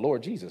 that's from the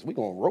Lord Jesus. We're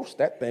going to roast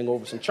that thing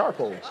over some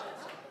charcoal.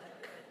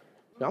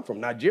 Now, I'm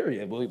from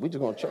Nigeria, but we're just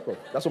going to charcoal.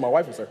 That's what my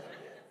wife would say.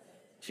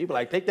 She'd be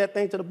like, take that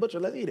thing to the butcher,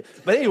 let's eat it.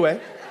 But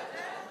anyway,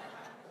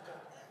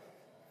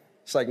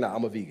 it's like, nah,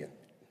 I'm a vegan.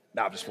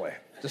 Nah, I'm just playing.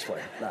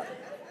 Nah.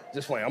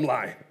 Just playing. I'm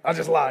lying. I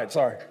just lied.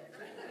 Sorry.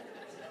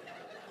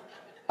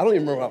 I don't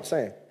even remember what I'm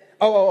saying.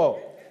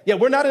 Oh. Yeah,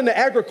 we're not into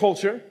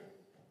agriculture.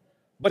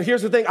 But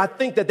here's the thing. I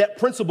think that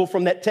principle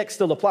from that text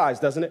still applies,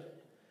 doesn't it?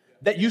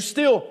 That you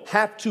still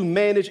have to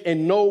manage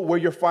and know where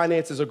your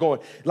finances are going.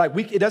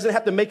 It doesn't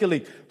have to make a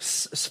leap.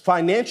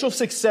 Financial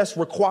success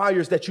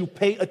requires that you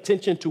pay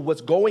attention to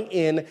what's going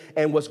in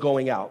and what's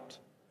going out.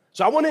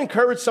 So I want to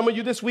encourage some of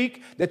you this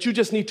week that you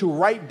just need to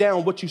write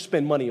down what you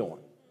spend money on.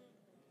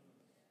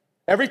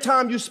 Every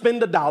time you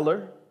spend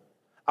 $1,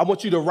 I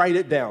want you to write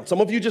it down. Some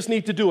of you just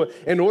need to do it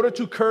in order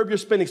to curb your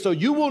spending so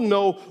you will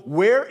know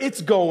where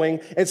it's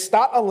going and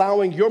stop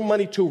allowing your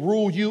money to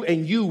rule you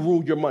and you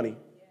rule your money.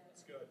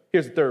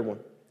 Here's the third one.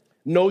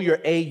 Know your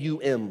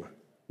AUM.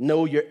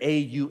 Know your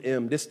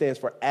AUM. This stands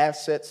for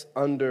assets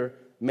under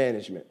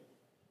management.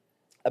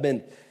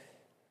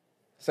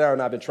 Sarah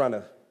and I have been trying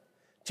to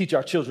teach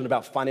our children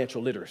about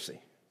financial literacy.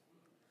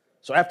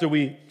 So after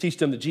we teach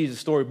them the Jesus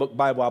Storybook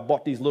Bible, I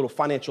bought these little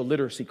financial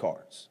literacy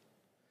cards.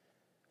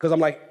 Because I'm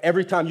like,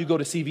 every time you go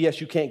to CVS,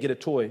 you can't get a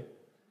toy.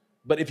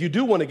 But if you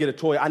do want to get a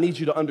toy, I need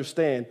you to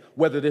understand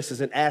whether this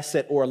is an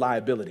asset or a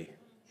liability.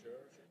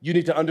 You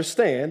need to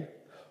understand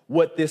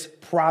what this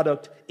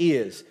product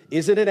is.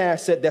 Is it an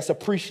asset that's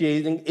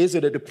appreciating? Is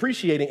it a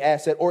depreciating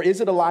asset? Or is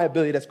it a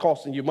liability that's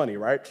costing you money,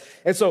 right?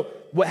 And so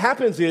what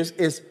happens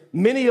is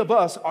many of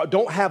us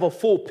don't have a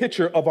full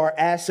picture of our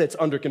assets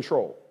under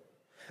control.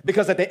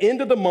 Because at the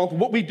end of the month,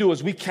 what we do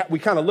is we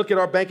kind of look at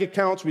our bank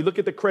accounts, we look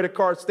at the credit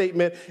card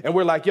statement, and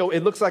we're like, yo, it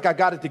looks like I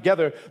got it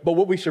together. But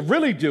what we should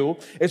really do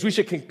is we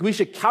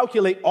should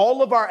calculate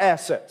all of our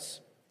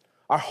assets,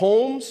 our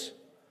homes,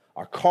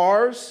 our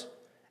cars,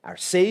 our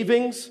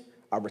savings,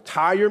 our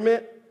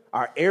retirement,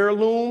 our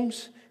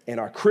heirlooms,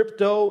 and our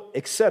crypto,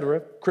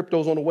 etc.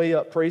 Crypto's on the way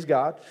up, praise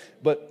God.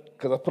 But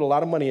because I put a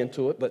lot of money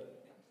into it,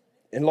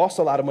 and lost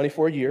a lot of money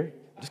for a year,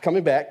 just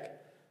coming back.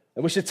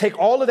 And we should take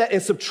all of that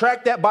and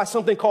subtract that by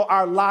something called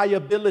our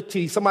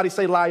liabilities. Somebody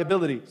say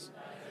liabilities.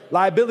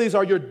 Liabilities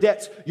are your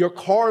debts, your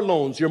car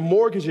loans, your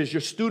mortgages,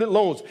 your student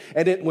loans.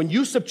 And then when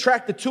you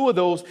subtract the two of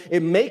those,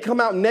 it may come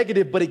out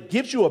negative, but it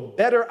gives you a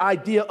better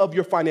idea of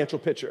your financial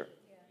picture.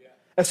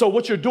 And so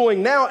what you're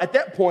doing now at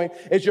that point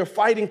is you're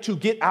fighting to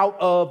get out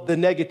of the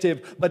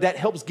negative, but that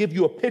helps give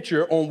you a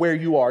picture on where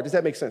you are. Does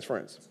that make sense,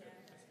 friends?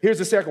 Here's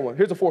the second one.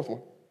 Here's the fourth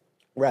one.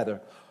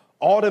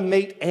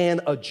 Automate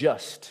and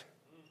adjust.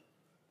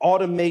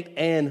 Automate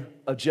and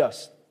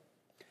adjust.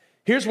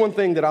 Here's one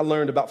thing that I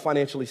learned about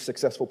financially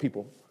successful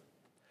people.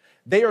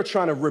 They are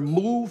trying to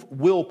remove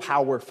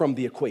willpower from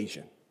the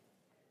equation.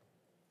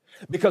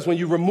 Because when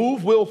you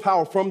remove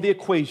willpower from the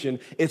equation,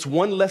 it's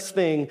one less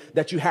thing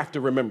that you have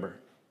to remember.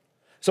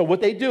 So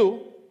what they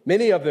do,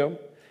 many of them,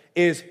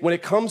 is when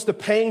it comes to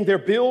paying their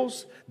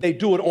bills, they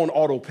do it on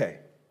auto pay.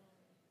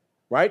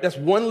 Right? That's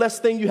one less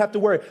thing you have to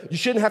worry. You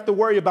shouldn't have to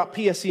worry about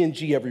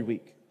PSE&G every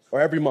week or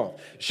every month.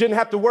 You shouldn't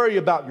have to worry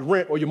about your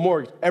rent or your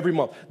mortgage every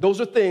month.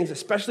 Those are things,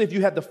 especially if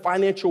you have the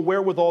financial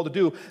wherewithal to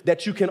do,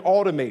 that you can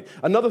automate.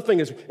 Another thing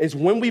is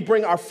when we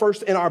bring our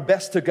first and our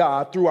best to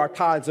God through our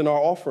tithes and our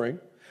offering,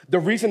 the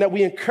reason that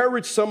we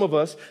encourage some of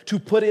us to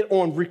put it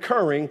on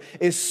recurring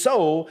is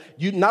so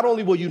you not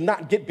only will you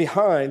not get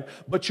behind,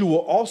 but you will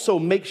also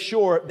make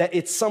sure that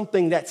it's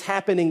something that's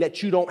happening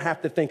that you don't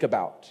have to think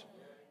about.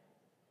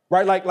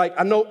 Right? Like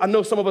I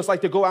know some of us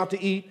like to go out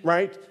to eat,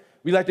 right?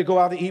 We like to go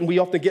out to eat and we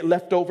often get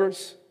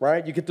leftovers,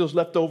 right? You get those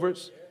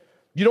leftovers.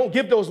 You don't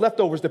give those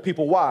leftovers to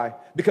people. Why?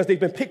 Because they've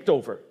been picked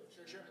over.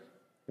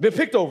 They've been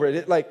picked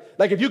over. Like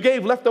if you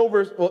gave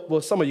leftovers,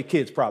 well, some of your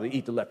kids probably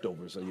eat the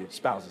leftovers or your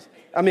spouses.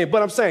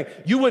 But I'm saying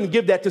you wouldn't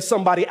give that to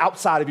somebody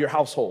outside of your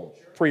household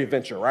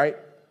pre-adventure, right?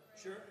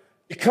 Sure.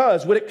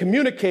 Because what it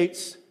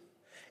communicates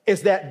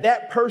is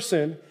that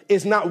person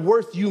is not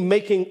worth you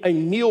making a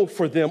meal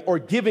for them or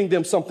giving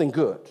them something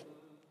good.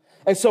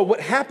 And so what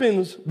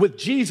happens with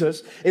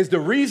Jesus is the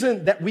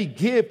reason that we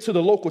give to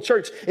the local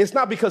church, it's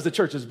not because the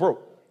church is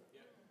broke.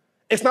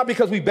 It's not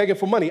because we begging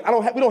for money.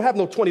 We don't have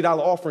no $20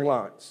 offering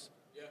lines.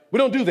 We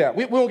don't do that.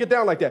 We don't get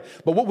down like that.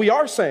 But what we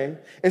are saying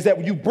is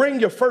that you bring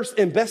your first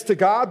and best to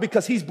God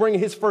because he's bringing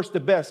his first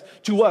and best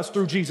to us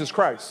through Jesus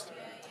Christ.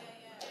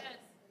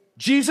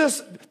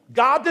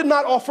 God did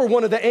not offer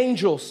one of the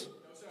angels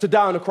to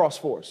die on the cross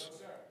for us.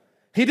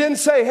 He didn't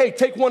say, hey,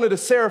 take one of the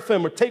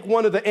seraphim or take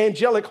one of the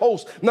angelic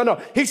hosts.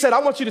 No. He said,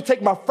 I want you to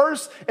take my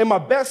first and my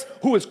best,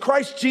 who is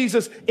Christ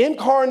Jesus,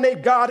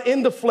 incarnate God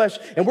in the flesh,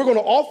 and we're going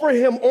to offer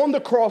him on the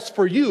cross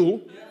for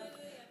you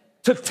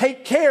to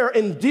take care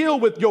and deal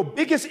with your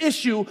biggest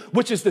issue,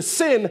 which is the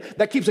sin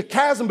that keeps a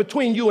chasm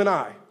between you and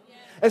I.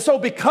 And so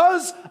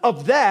because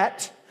of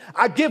that,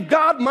 I give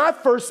God my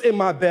first and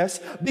my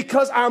best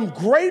because I'm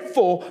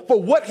grateful for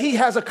what he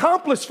has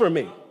accomplished for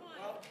me.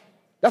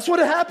 That's what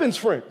happens,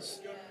 friends.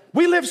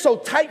 We live so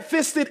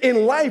tight-fisted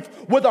in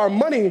life with our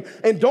money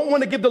and don't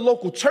want to give the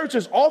local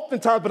churches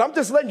oftentimes, but I'm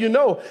just letting you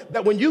know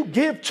that when you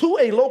give to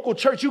a local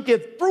church, you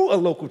give through a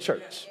local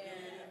church.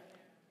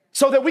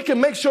 So that we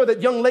can make sure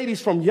that young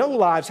ladies from Young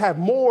Lives have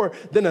more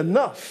than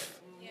enough.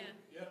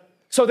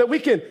 so that we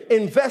can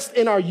invest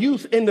in our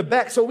youth in the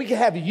back, so we can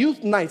have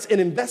youth nights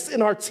and invest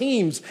in our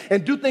teams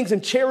and do things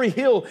in Cherry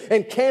Hill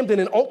and Camden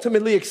and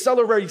ultimately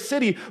Accelerate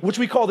City, which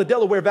we call the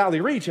Delaware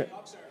Valley region.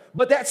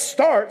 But that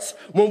starts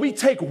when we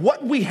take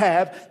what we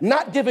have,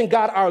 not giving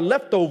God our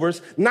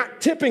leftovers,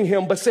 not tipping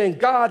him, but saying,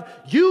 God,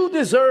 you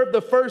deserve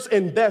the first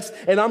and best,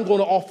 and I'm going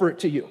to offer it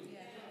to you.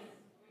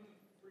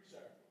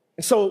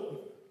 And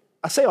so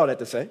I say all that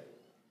to say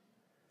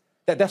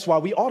that that's why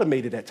we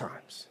automate it at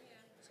times.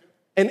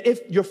 And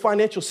if your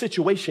financial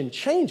situation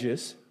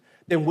changes,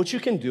 then what you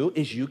can do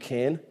is you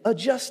can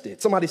adjust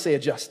it. Somebody say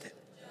adjust it.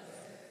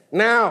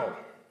 Now,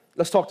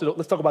 let's talk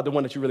about the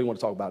one that you really want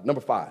to talk about.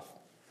 Number 5.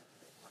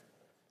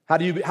 How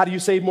do you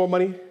save more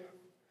money?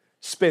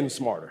 Spend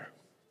smarter.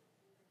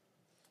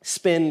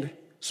 Spend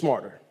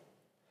smarter.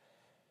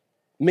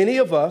 Many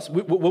of us,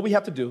 what we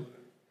have to do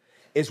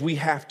is we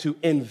have to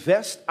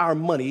invest our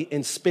money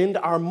and spend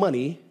our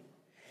money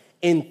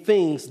in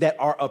things that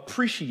are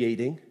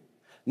appreciating,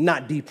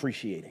 not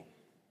depreciating.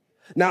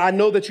 Now, I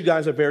know that you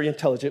guys are very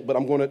intelligent, but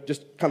I'm going to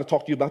just kind of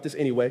talk to you about this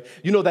anyway.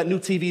 You know that new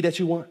TV that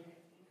you want?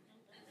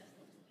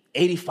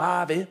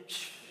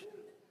 85-inch?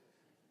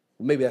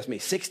 Maybe that's me,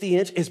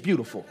 60-inch. It's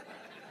beautiful.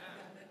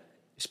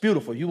 It's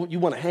beautiful. You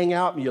want to hang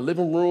out in your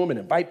living room and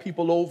invite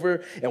people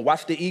over and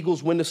watch the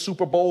Eagles win the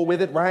Super Bowl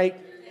with it, right?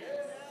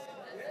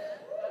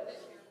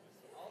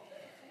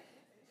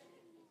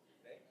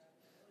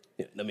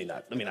 Yeah, let me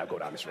not go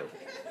down this road.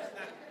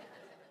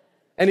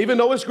 And even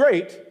though it's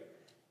great,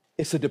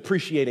 it's a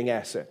depreciating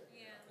asset.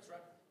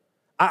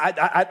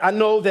 I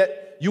know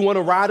that you want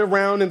to ride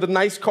around in the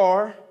nice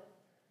car,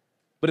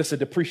 but it's a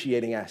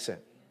depreciating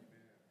asset.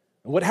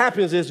 And what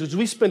happens is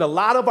we spend a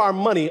lot of our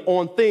money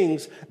on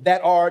things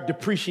that are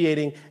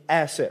depreciating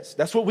assets.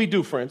 That's what we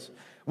do, friends.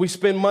 We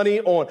spend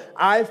money on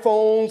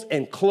iPhones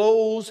and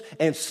clothes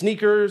and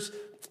sneakers.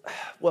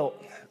 Well,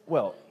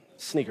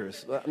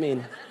 sneakers. I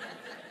mean,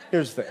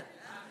 here's the thing.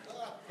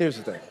 Here's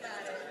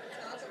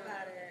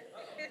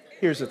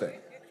the thing.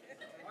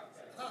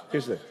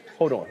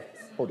 Hold on.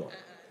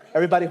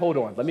 Everybody, hold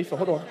on.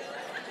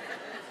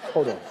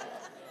 Hold on.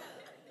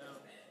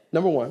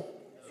 Number 1.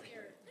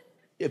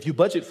 If you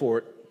budget for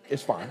it,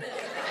 it's fine.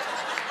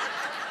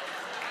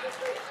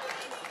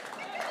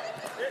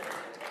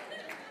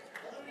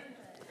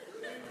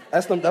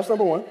 That's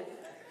number 1.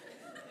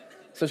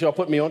 Since y'all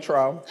put me on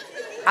trial.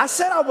 I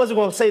said I wasn't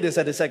going to say this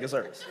at the second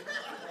service.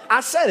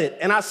 I said it,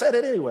 and I said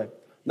it anyway.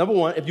 Number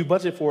 1, if you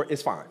budget for it,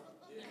 it's fine.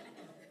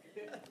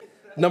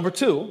 Number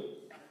 2,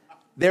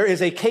 there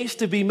is a case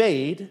to be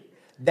made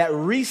that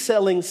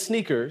reselling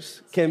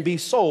sneakers can be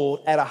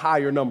sold at a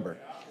higher number.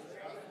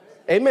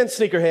 Amen,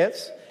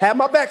 sneakerheads. Have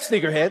my back,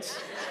 sneakerheads.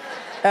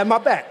 Have my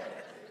back.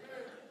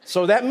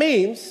 So that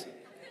means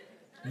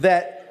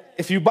that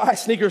if you buy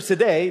sneakers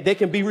today, they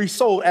can be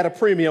resold at a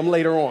premium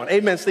later on.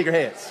 Amen,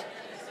 sneakerheads.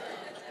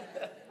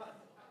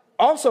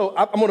 Also,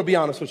 I'm going to be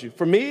honest with you.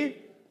 For me,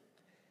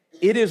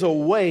 it is a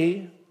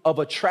way of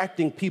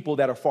attracting people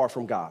that are far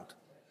from God.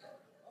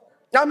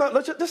 Now,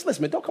 just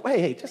listen, man. Don't come.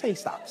 Hey,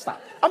 stop.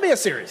 I'm being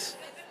serious.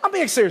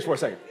 For a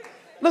second.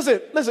 Listen.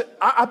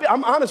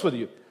 I'm honest with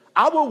you.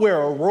 I will wear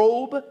a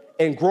robe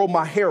and grow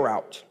my hair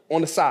out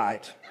on the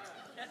side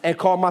and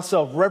call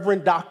myself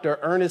Reverend Dr.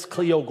 Ernest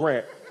Cleo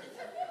Grant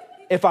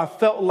if I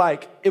felt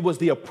like it was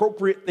the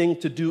appropriate thing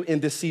to do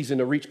in this season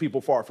to reach people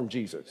far from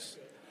Jesus.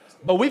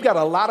 But we've got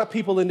a lot of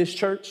people in this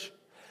church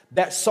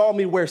that saw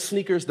me wear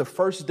sneakers the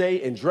first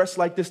day and dress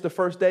like this the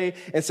first day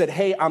and said,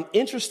 hey, I'm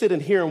interested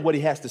in hearing what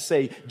he has to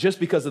say just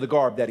because of the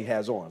garb that he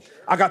has on.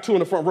 I got 2 in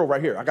the front row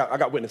right here. I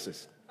got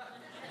witnesses.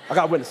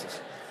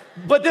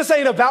 But this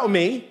ain't about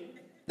me.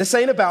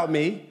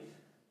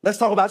 Let's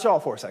talk about y'all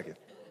for a second.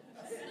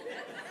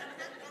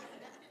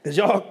 Because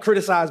y'all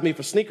criticize me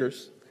for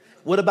sneakers.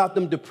 What about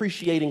them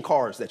depreciating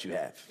cars that you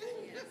have?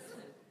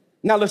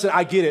 Now, listen,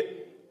 I get it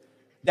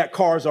that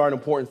cars are an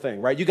important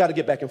thing, right? You got to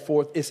get back and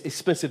forth. It's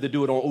expensive to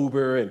do it on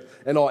Uber and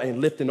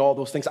Lyft and all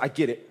those things. I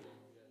get it.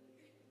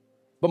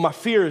 But my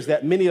fear is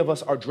that many of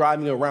us are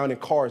driving around in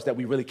cars that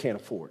we really can't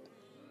afford.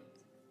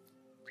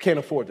 Can't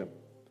afford them.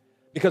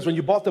 Because when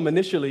you bought them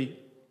initially,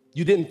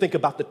 you didn't think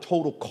about the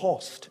total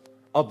cost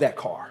of that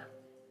car.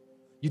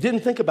 You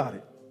didn't think about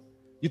it.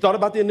 You thought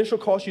about the initial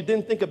cost. You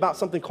didn't think about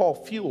something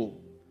called fuel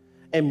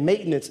and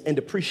maintenance and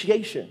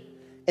depreciation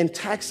and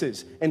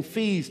taxes and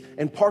fees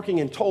and parking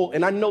and toll.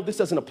 And I know this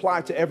doesn't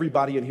apply to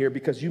everybody in here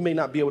because you may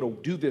not be able to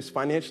do this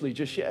financially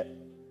just yet.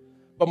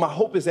 But my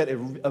hope is that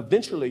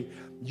eventually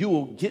you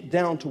will get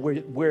down to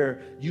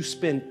where you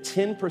spend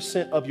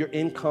 10% of your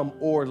income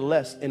or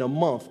less in a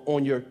month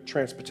on your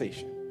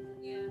transportation.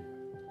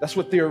 That's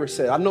what theorists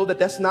say. I know that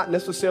that's not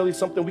necessarily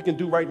something we can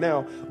do right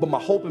now, but my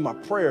hope and my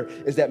prayer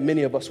is that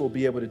many of us will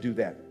be able to do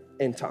that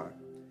in time.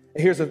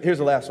 And here's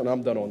the last one.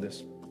 I'm done on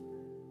this.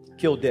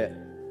 Kill debt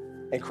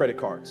and credit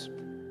cards.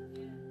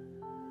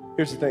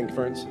 Here's the thing,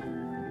 friends.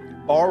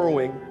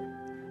 Borrowing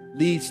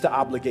leads to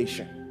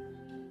obligation.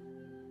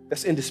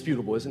 That's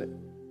indisputable, isn't it?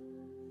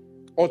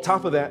 On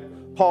top of that,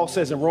 Paul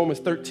says in Romans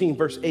 13,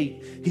 verse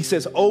 8, he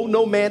says, owe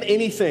no man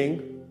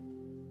anything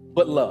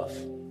but love.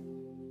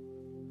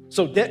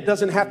 So debt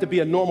doesn't have to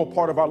be a normal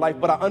part of our life,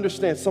 but I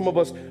understand some of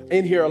us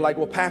in here are like,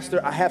 well, Pastor,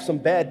 I have some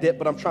bad debt,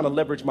 but I'm trying to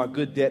leverage my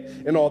good debt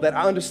and all that.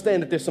 I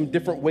understand that there's some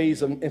different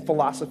ways and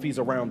philosophies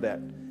around that.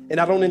 And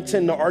I don't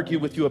intend to argue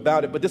with you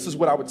about it, but this is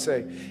what I would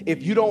say.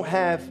 If you don't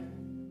have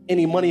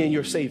any money in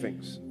your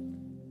savings,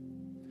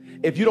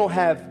 if you don't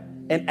have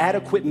an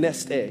adequate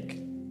nest egg,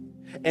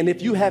 and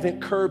if you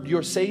haven't curbed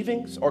your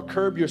savings or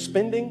curbed your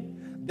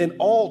spending, then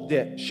all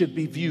debt should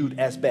be viewed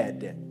as bad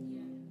debt.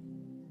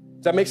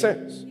 Does that make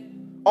sense?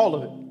 All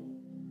of it.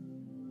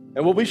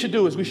 And what we should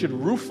do is we should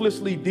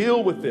ruthlessly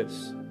deal with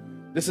this.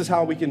 This is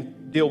how we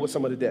can deal with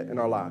some of the debt in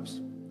our lives.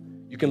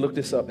 You can look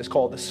this up. It's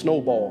called the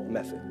snowball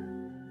method.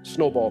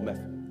 Snowball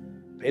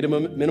method. Pay the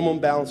minimum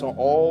balance on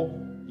all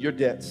your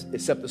debts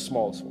except the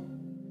smallest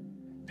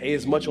one. Pay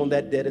as much on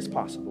that debt as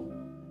possible.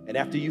 And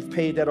after you've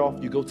paid that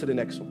off, you go to the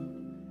next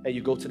one. And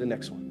you go to the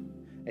next one.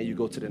 And you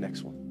go to the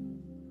next one.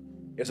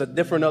 There's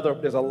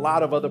a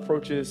lot of other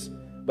approaches,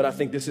 but I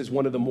think this is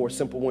one of the more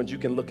simple ones. You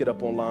can look it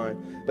up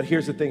online. But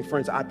here's the thing,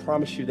 friends. I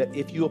promise you that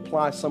if you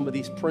apply some of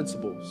these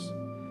principles,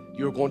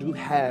 you're going to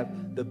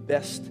have the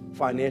best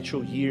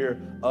financial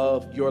year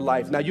of your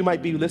life. Now, you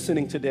might be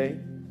listening today,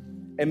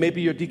 and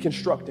maybe you're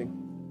deconstructing.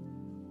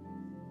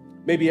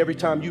 Maybe every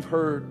time you've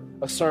heard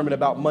a sermon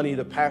about money,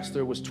 the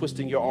pastor was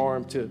twisting your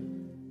arm to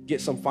get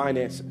some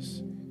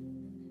finances.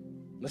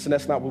 Listen,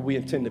 that's not what we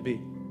intend to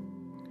be.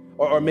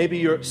 Or maybe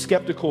you're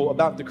skeptical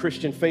about the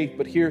Christian faith,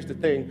 but here's the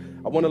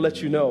thing. I want to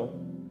let you know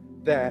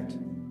that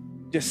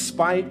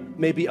despite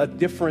maybe a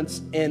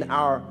difference in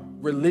our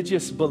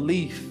religious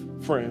belief,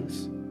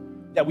 friends,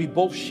 that we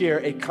both share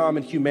a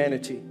common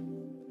humanity.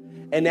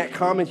 And that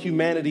common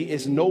humanity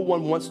is no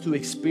one wants to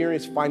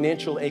experience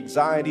financial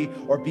anxiety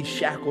or be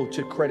shackled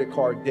to credit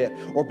card debt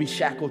or be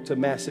shackled to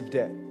massive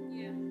debt.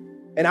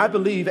 And I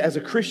believe as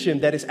a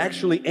Christian that is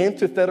actually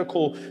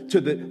antithetical to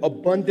the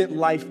abundant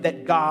life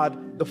that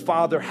God the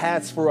Father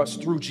has for us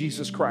through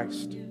Jesus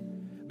Christ.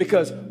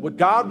 Because what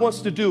God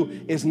wants to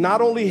do is not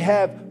only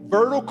have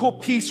vertical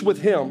peace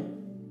with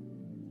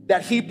Him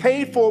that He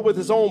paid for with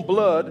His own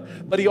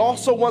blood, but He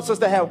also wants us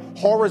to have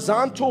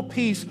horizontal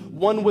peace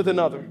one with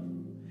another.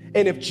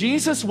 And if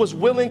Jesus was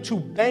willing to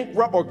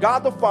bankrupt, or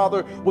God the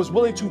Father was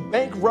willing to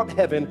bankrupt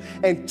heaven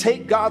and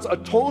take God's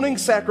atoning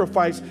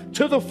sacrifice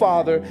to the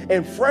Father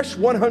and fresh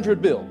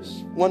 $100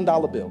 bills,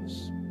 $1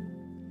 bills,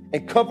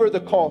 and cover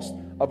the cost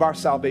of our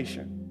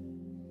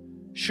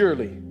salvation,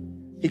 surely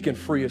He can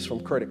free us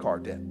from credit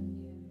card debt.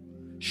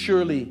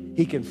 Surely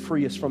He can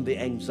free us from the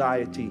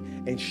anxiety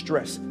and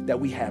stress that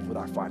we have with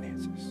our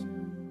finances.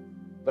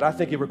 But I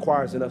think it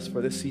requires in us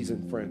for this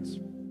season, friends,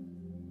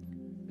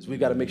 is we've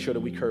got to make sure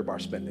that we curb our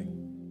spending.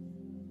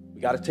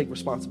 We got to take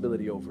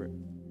responsibility over it.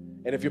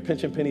 And if you're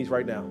pinching pennies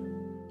right now,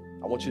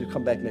 I want you to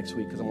come back next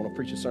week because I'm going to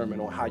preach a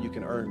sermon on how you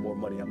can earn more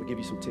money. I'm going to give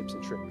you some tips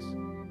and tricks.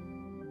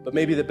 But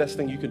maybe the best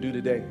thing you can do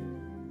today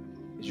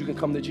is you can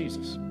come to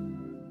Jesus.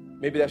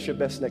 Maybe that's your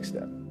best next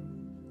step.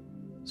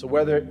 So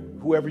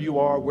whoever you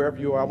are, wherever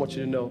you are, I want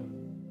you to know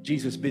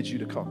Jesus bids you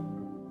to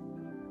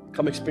come.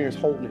 Come experience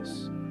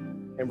wholeness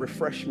and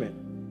refreshment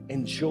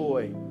and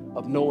joy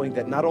of knowing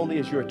that not only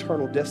is your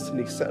eternal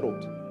destiny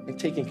settled and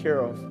taken care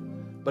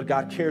of, but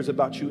God cares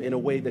about you in a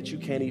way that you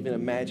can't even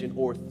imagine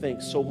or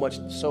think, so much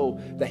so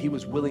that He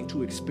was willing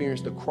to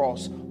experience the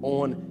cross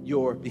on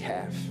your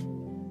behalf.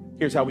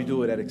 Here's how we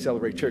do it at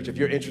Accelerate Church. If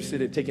you're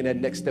interested in taking that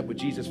next step with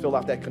Jesus, fill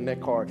out that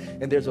Connect card,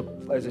 and there's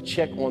a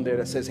check on there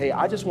that says, hey,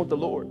 I just want the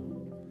Lord.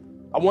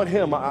 I want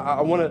Him. I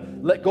want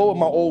to let go of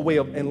my old way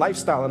and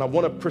lifestyle, and I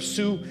want to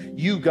pursue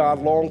you, God,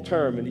 long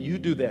term. And you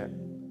do that,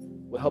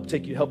 will help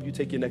you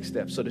take your next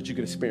step so that you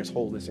can experience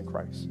wholeness in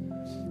Christ.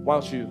 Why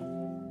don't you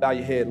bow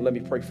your head and let me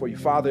pray for you.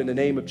 Father, in the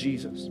name of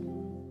Jesus,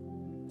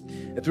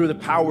 and through the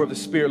power of the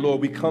Spirit, Lord,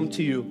 we come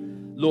to you.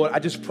 Lord, I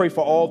just pray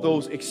for all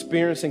those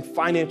experiencing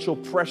financial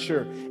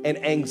pressure and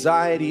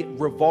anxiety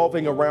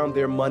revolving around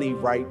their money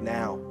right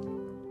now.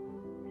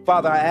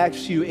 Father, I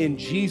ask you in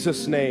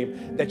Jesus'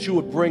 name that you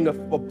would bring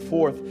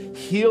forth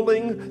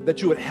healing,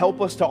 that you would help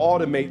us to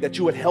automate, that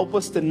you would help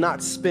us to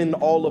not spend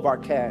all of our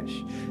cash,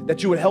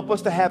 that you would help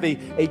us to have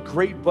a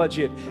great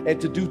budget and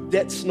to do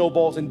debt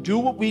snowballs and do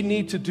what we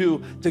need to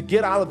do to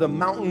get out of the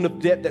mountain of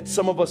debt that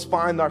some of us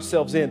find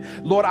ourselves in.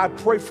 Lord, I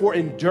pray for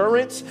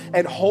endurance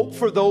and hope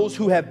for those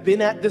who have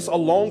been at this a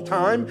long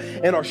time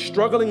and are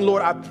struggling.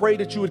 Lord, I pray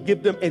that you would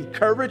give them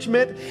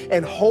encouragement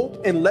and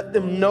hope and let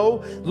them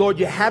know, Lord,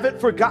 you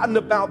haven't forgotten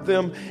about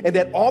them, and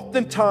that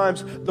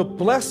oftentimes the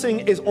blessing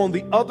is on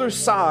the other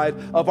side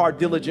of our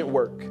diligent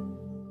work.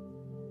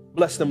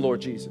 Bless them, Lord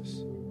Jesus.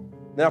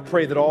 And I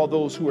pray that all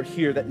those who are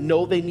here that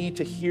know they need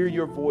to hear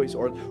your voice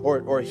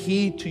or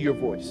heed to your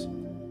voice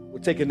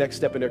will take a next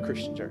step in their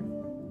Christian journey.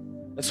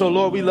 And so,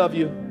 Lord, we love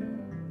you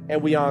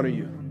and we honor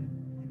you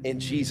in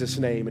Jesus'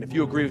 name. And if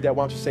you agree with that,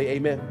 why don't you say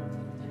amen?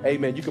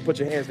 Amen. You can put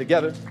your hands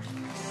together.